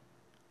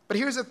 But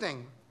here's the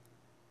thing.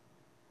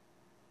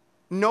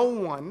 No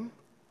one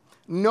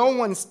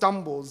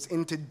stumbles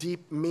into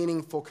deep,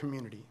 meaningful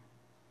community.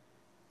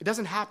 It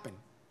doesn't happen.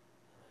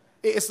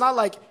 It's not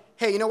like,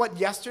 hey, you know what?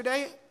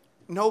 Yesterday,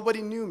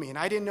 nobody knew me, and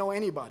I didn't know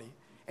anybody,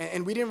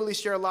 and we didn't really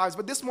share lives.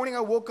 But this morning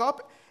I woke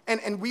up,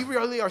 and we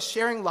really are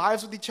sharing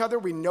lives with each other.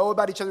 We know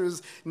about each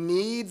other's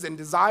needs and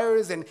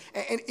desires, and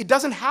it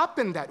doesn't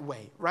happen that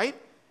way, right?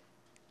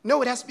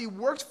 No, it has to be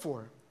worked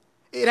for.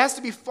 It has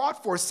to be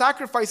fought for.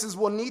 Sacrifices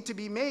will need to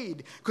be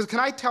made. Because can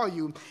I tell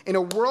you, in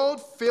a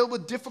world filled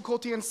with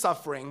difficulty and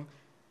suffering,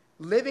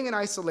 living in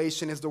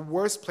isolation is the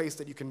worst place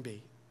that you can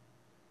be.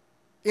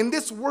 In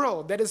this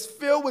world that is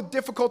filled with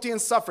difficulty and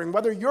suffering,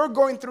 whether you're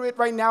going through it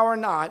right now or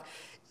not,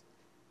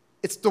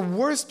 it's the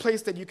worst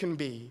place that you can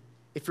be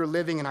if you're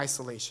living in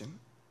isolation.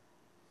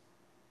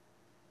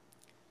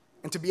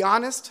 And to be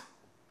honest,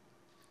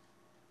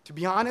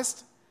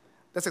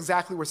 that's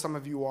exactly where some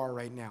of you are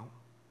right now.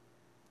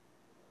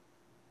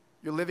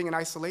 You're living in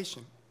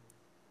isolation.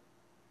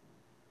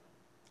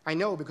 I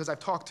know because I've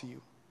talked to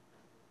you.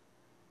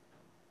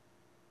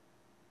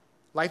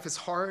 Life is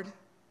hard.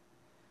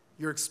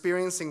 You're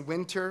experiencing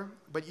winter,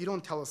 but you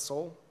don't tell a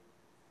soul.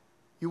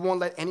 You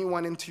won't let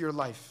anyone into your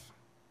life.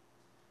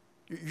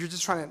 You're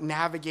just trying to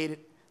navigate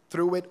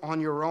through it on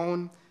your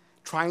own,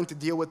 trying to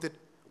deal with it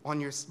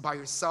by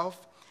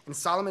yourself. And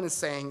Solomon is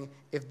saying,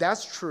 if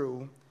that's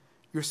true,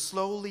 you're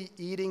slowly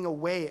eating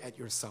away at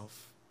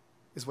yourself,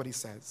 is what he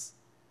says.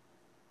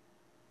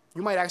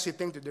 You might actually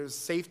think that there's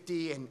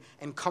safety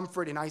and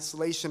comfort in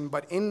isolation,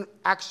 but in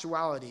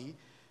actuality,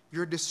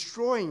 you're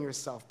destroying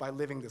yourself by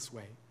living this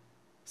way,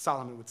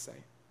 Solomon would say.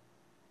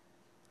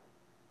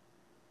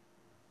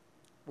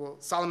 Well,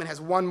 Solomon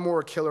has one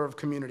more killer of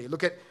community.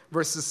 Look at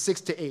verses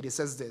 6 to 8. It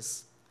says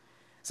this.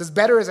 It says,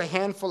 better is a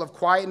handful of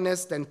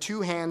quietness than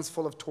 2 hands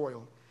full of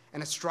toil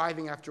and a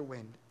striving after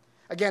wind.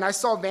 Again, I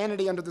saw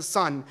vanity under the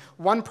sun,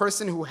 one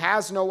person who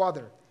has no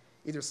other,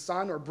 either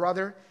son or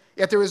brother,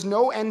 yet there is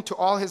no end to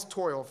all his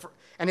toil,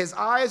 and his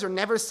eyes are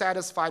never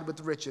satisfied with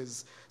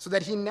riches, so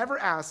that he never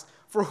asks,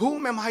 for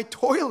whom am I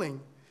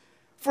toiling?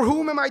 For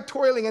whom am I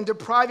toiling and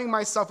depriving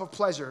myself of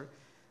pleasure?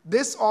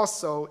 This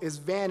also is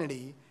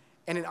vanity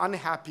and an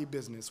unhappy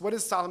business. What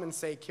does Solomon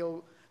say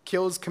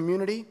kills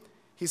community?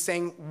 He's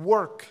saying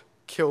work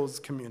kills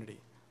community.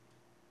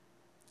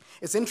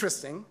 It's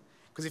interesting,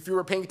 because if you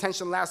were paying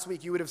attention last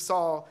week, you would have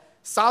saw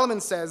Solomon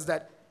says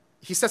that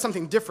he says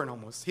something different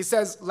almost. He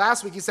says,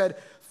 last week he said,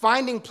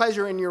 finding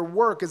pleasure in your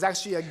work is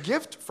actually a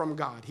gift from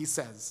God, he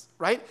says,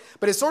 right?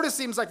 But it sort of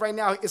seems like right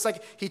now, it's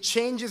like he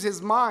changes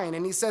his mind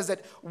and he says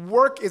that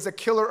work is a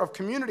killer of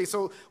community.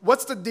 So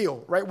what's the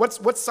deal, right?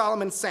 What's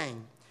Solomon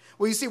saying?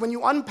 Well, you see, when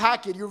you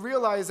unpack it, you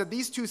realize that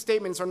these two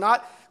statements are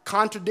not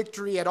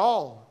contradictory at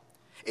all.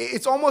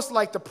 It's almost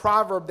like the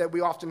proverb that we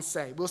often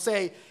say. We'll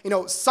say,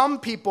 some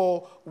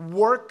people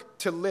work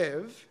to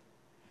live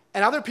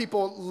and other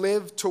people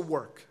live to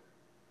work.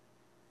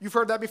 You've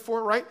heard that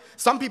before, right?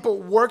 Some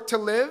people work to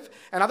live,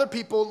 and other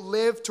people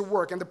live to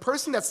work. And the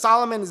person that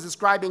Solomon is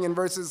describing in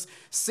verses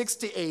 6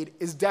 to 8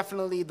 is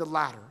definitely the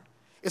latter.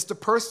 It's the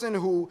person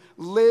who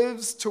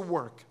lives to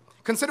work.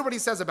 Consider what he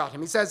says about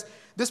him. He says,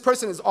 this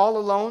person is all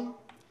alone.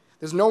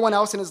 There's no one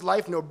else in his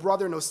life, no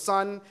brother, no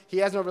son. He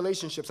has no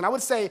relationships. And I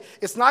would say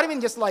it's not even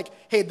just like,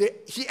 hey,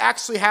 he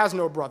actually has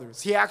no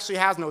brothers. He actually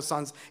has no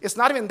sons. It's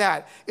not even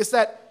that. It's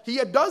that he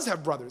does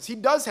have brothers. He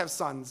does have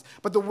sons.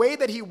 But the way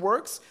that he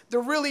works,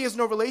 there really is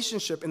no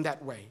relationship in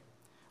that way,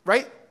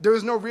 right? There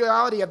is no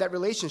reality of that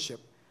relationship.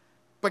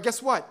 But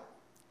guess what?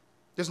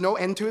 There's no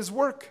end to his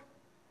work.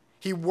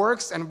 He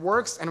works and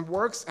works and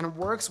works and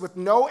works with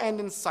no end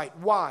in sight.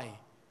 Why?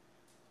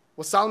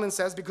 Well, Solomon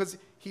says because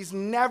he's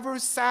never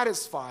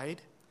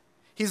satisfied.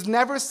 He's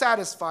never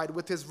satisfied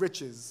with his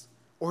riches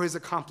or his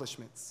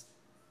accomplishments.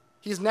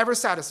 He's never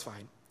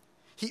satisfied.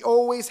 He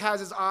always has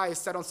his eyes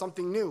set on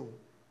something new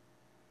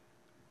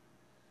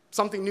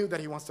that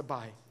he wants to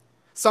buy,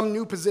 some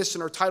new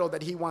position or title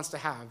that he wants to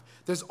have.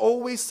 There's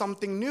always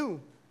something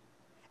new.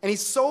 And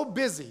he's so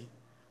busy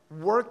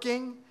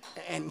working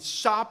and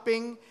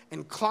shopping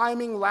and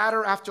climbing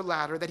ladder after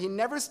ladder that he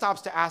never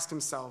stops to ask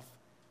himself,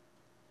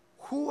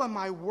 who am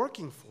I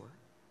working for?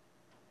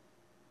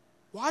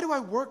 Why do I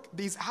work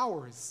these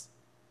hours?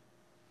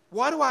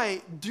 Why do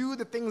I do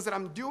the things that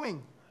I'm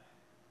doing?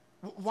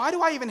 Why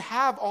do I even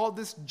have all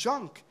this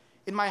junk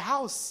in my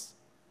house?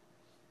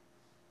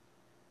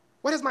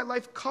 What has my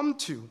life come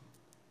to? And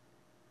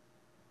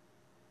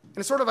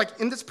it's sort of like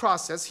in this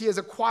process, he has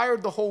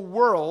acquired the whole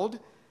world,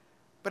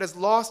 but has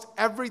lost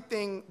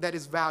everything that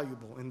is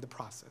valuable in the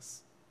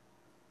process.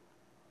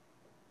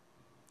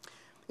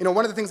 You know,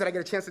 one of the things that I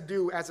get a chance to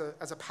do as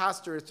a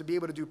pastor is to be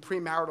able to do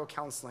premarital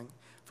counseling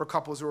for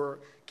couples who are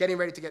getting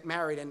ready to get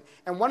married.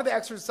 And one of the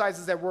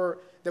exercises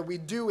that we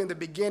do in the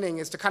beginning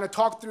is to kind of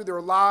talk through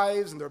their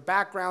lives and their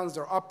backgrounds,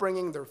 their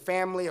upbringing, their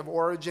family of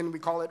origin, we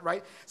call it,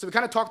 right? So we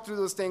kind of talk through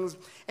those things.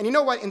 And you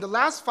know what? In the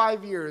last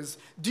 5 years,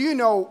 do you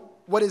know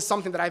what is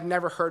something that I've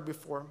never heard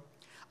before?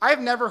 I've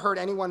never heard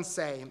anyone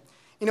say,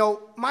 you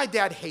know, my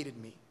dad hated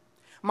me.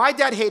 My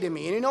dad hated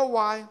me. And you know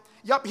why?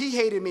 Yup, he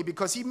hated me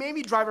because he made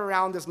me drive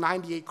around this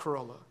 98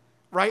 Corolla,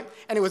 right?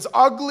 And it was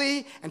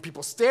ugly, and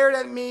people stared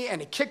at me,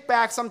 and it kicked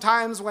back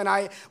sometimes when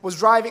I was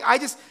driving.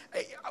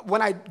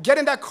 When I get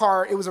in that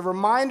car, it was a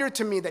reminder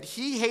to me that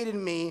he hated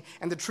me,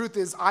 and the truth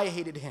is I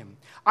hated him.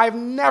 I've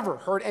never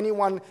heard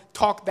anyone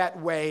talk that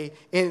way,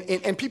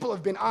 and people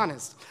have been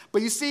honest.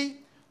 But you see,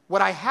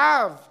 what I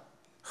have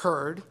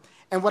heard,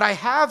 and what I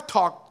have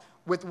talked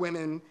with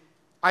women,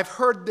 I've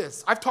heard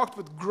this. I've talked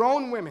with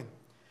grown women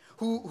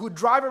who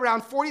drive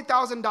around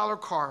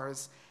 $40,000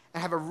 cars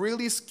and have a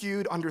really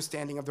skewed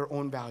understanding of their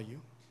own value.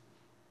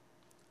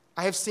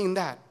 I have seen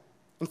that.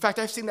 In fact,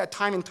 I've seen that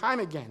time and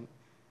time again.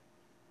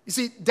 You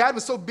see, Dad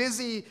was so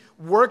busy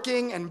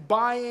working and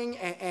buying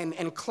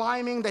and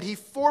climbing that he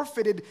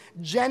forfeited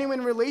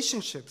genuine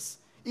relationships,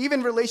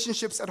 even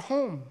relationships at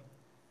home.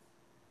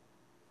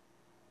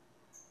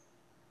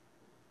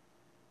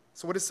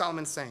 So what is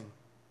Solomon saying?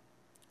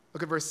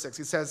 Look at verse 6.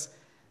 He says,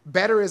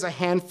 better is a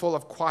handful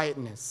of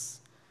quietness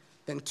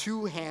than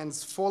 2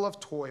 hands full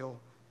of toil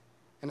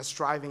and a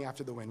striving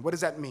after the wind. What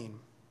does that mean?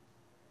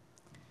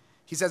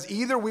 He says,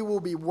 either we will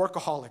be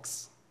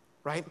workaholics,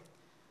 right?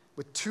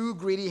 With 2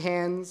 greedy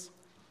hands,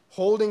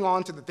 holding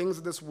on to the things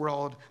of this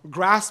world,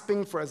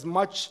 grasping for as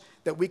much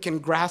that we can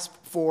grasp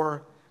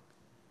for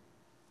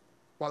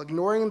while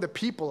ignoring the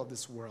people of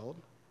this world,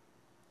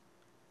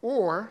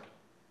 or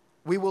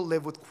we will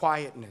live with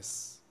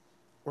quietness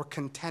or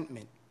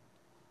contentment.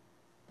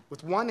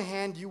 With one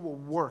hand, you will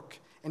work,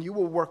 and you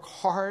will work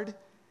hard,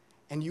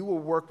 and you will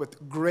work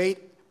with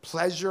great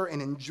pleasure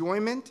and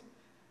enjoyment,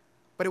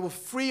 but it will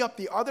free up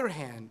the other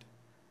hand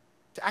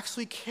to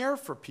actually care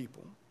for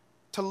people,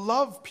 to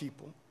love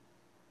people,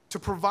 to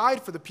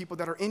provide for the people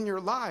that are in your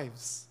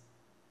lives.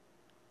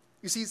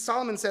 You see,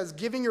 Solomon says,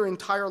 giving your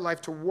entire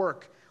life to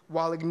work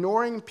while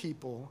ignoring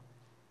people,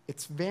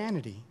 it's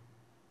vanity.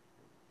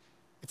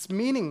 It's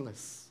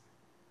meaningless.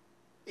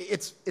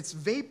 It's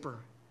vapor.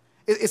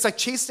 It's like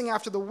chasing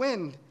after the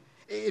wind.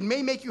 It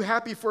may make you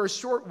happy for a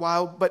short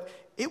while, but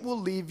it will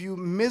leave you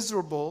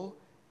miserable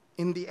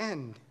in the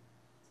end.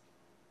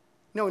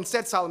 No,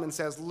 instead, Solomon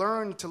says,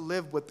 learn to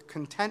live with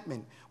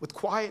contentment, with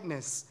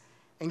quietness,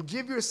 and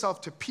give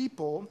yourself to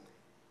people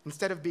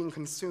instead of being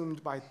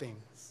consumed by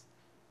things.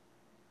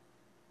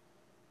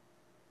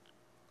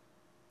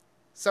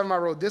 7 Mile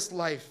Road, this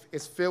life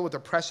is filled with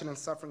oppression and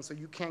suffering, so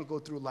you can't go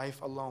through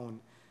life alone.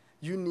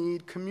 You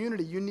need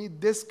community. You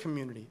need this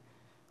community,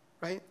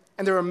 right?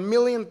 And there are a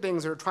million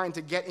things that are trying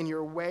to get in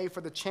your way for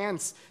the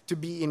chance to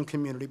be in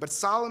community. But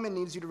Solomon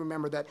needs you to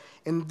remember that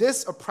in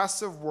this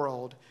oppressive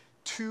world,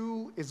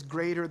 2 is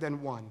greater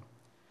than 1.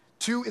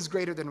 2 is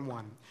greater than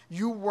 1.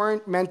 You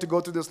weren't meant to go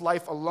through this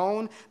life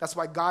alone. That's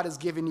why God has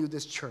given you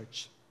this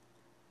church.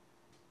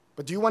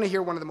 But do you want to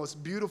hear one of the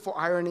most beautiful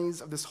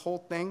ironies of this whole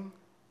thing?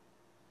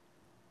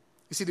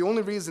 You see, the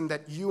only reason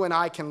that you and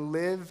I can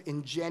live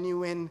in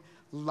genuine,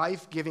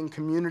 life-giving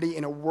community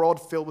in a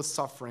world filled with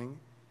suffering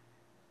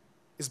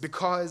is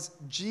because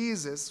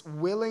Jesus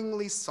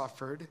willingly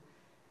suffered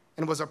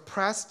and was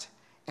oppressed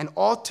and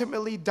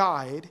ultimately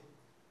died,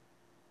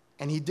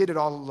 and he did it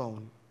all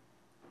alone.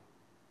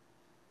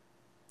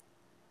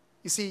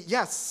 You see,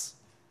 yes,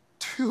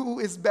 2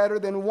 is better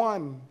than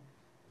 1.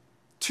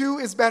 2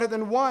 is better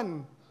than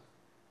 1.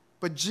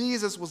 But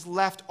Jesus was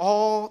left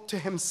all to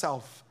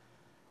himself,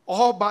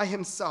 all by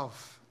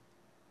himself.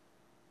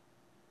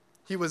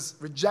 He was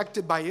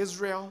rejected by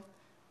Israel.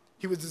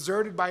 He was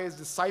deserted by his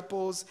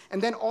disciples.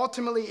 And then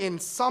ultimately, in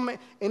some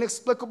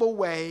inexplicable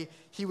way,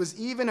 he was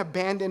even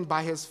abandoned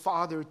by his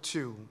Father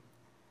too.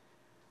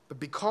 But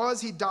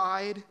because he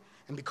died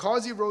and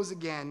because he rose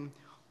again,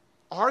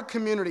 our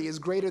community is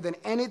greater than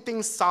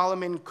anything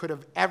Solomon could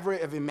have ever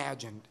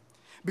imagined.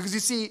 Because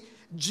you see,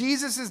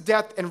 Jesus'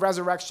 death and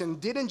resurrection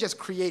didn't just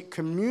create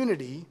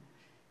community,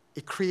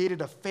 it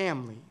created a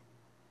family.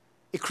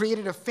 It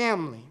created a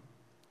family.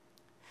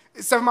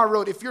 Seven Mile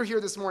Road, if you're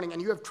here this morning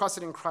and you have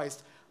trusted in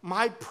Christ,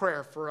 my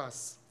prayer for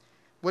us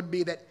would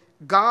be that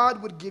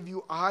God would give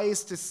you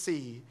eyes to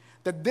see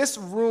that this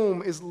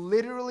room is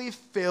literally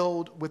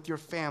filled with your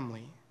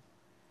family.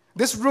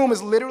 This room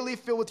is literally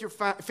filled with your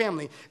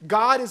family.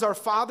 God is our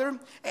Father,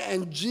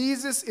 and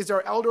Jesus is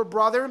our elder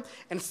brother,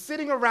 and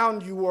sitting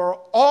around you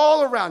or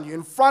all around you,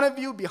 in front of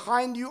you,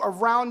 behind you,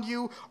 around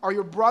you, are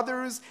your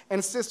brothers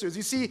and sisters.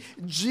 You see,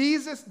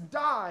 Jesus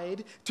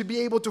died to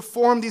be able to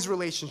form these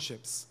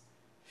relationships.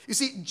 You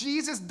see,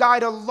 Jesus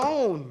died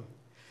alone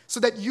so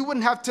that you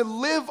wouldn't have to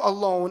live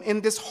alone in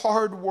this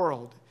hard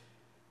world.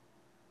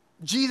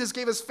 Jesus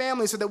gave us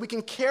family so that we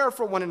can care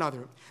for one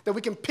another, that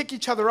we can pick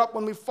each other up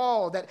when we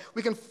fall, that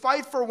we can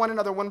fight for one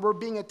another when we're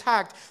being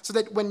attacked, so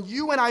that when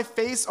you and I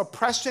face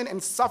oppression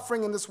and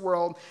suffering in this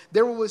world,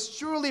 there will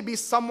surely be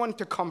someone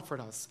to comfort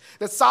us.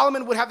 That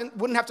Solomon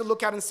wouldn't have to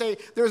look at and say,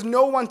 there's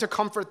no one to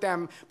comfort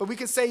them, but we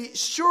can say,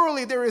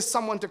 surely there is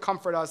someone to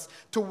comfort us,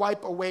 to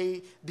wipe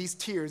away these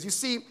tears. You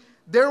see,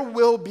 there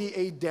will be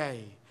a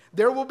day.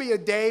 There will be a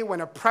day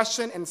when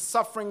oppression and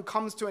suffering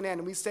comes to an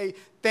end. And we say,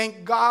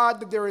 thank God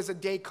that there is a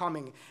day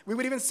coming. We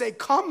would even say,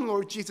 come,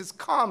 Lord Jesus,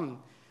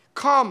 come,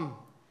 come.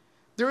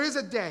 There is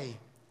a day.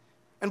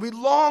 And we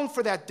long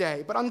for that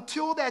day. But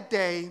until that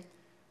day,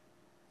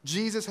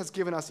 Jesus has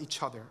given us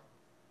each other.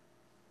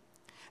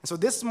 And so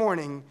this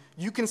morning,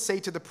 you can say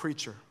to the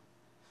preacher,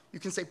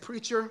 you can say,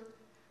 preacher,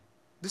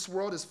 this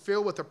world is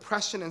filled with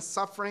oppression and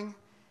suffering,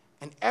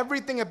 and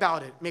everything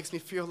about it makes me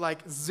feel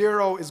like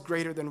 0 is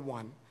greater than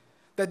 1.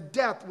 That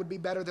death would be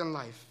better than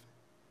life.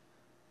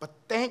 But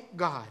thank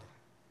God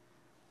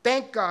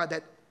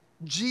that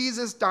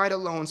Jesus died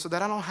alone so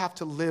that I don't have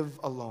to live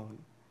alone.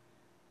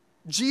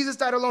 Jesus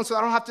died alone so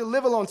I don't have to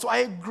live alone. So I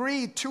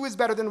agree 2 is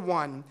better than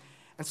 1.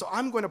 And so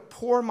I'm going to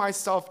pour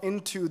myself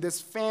into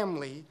this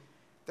family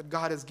that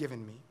God has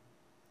given me.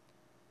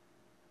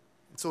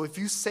 And so if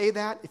you say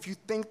that, if you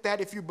think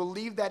that, if you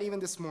believe that even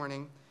this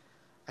morning,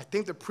 I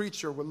think the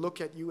preacher will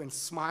look at you and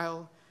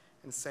smile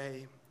and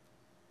say,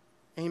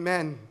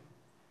 amen.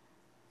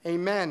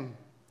 Amen.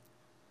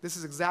 This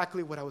is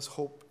exactly what I was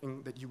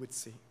hoping that you would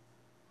see.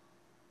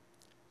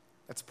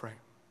 Let's pray.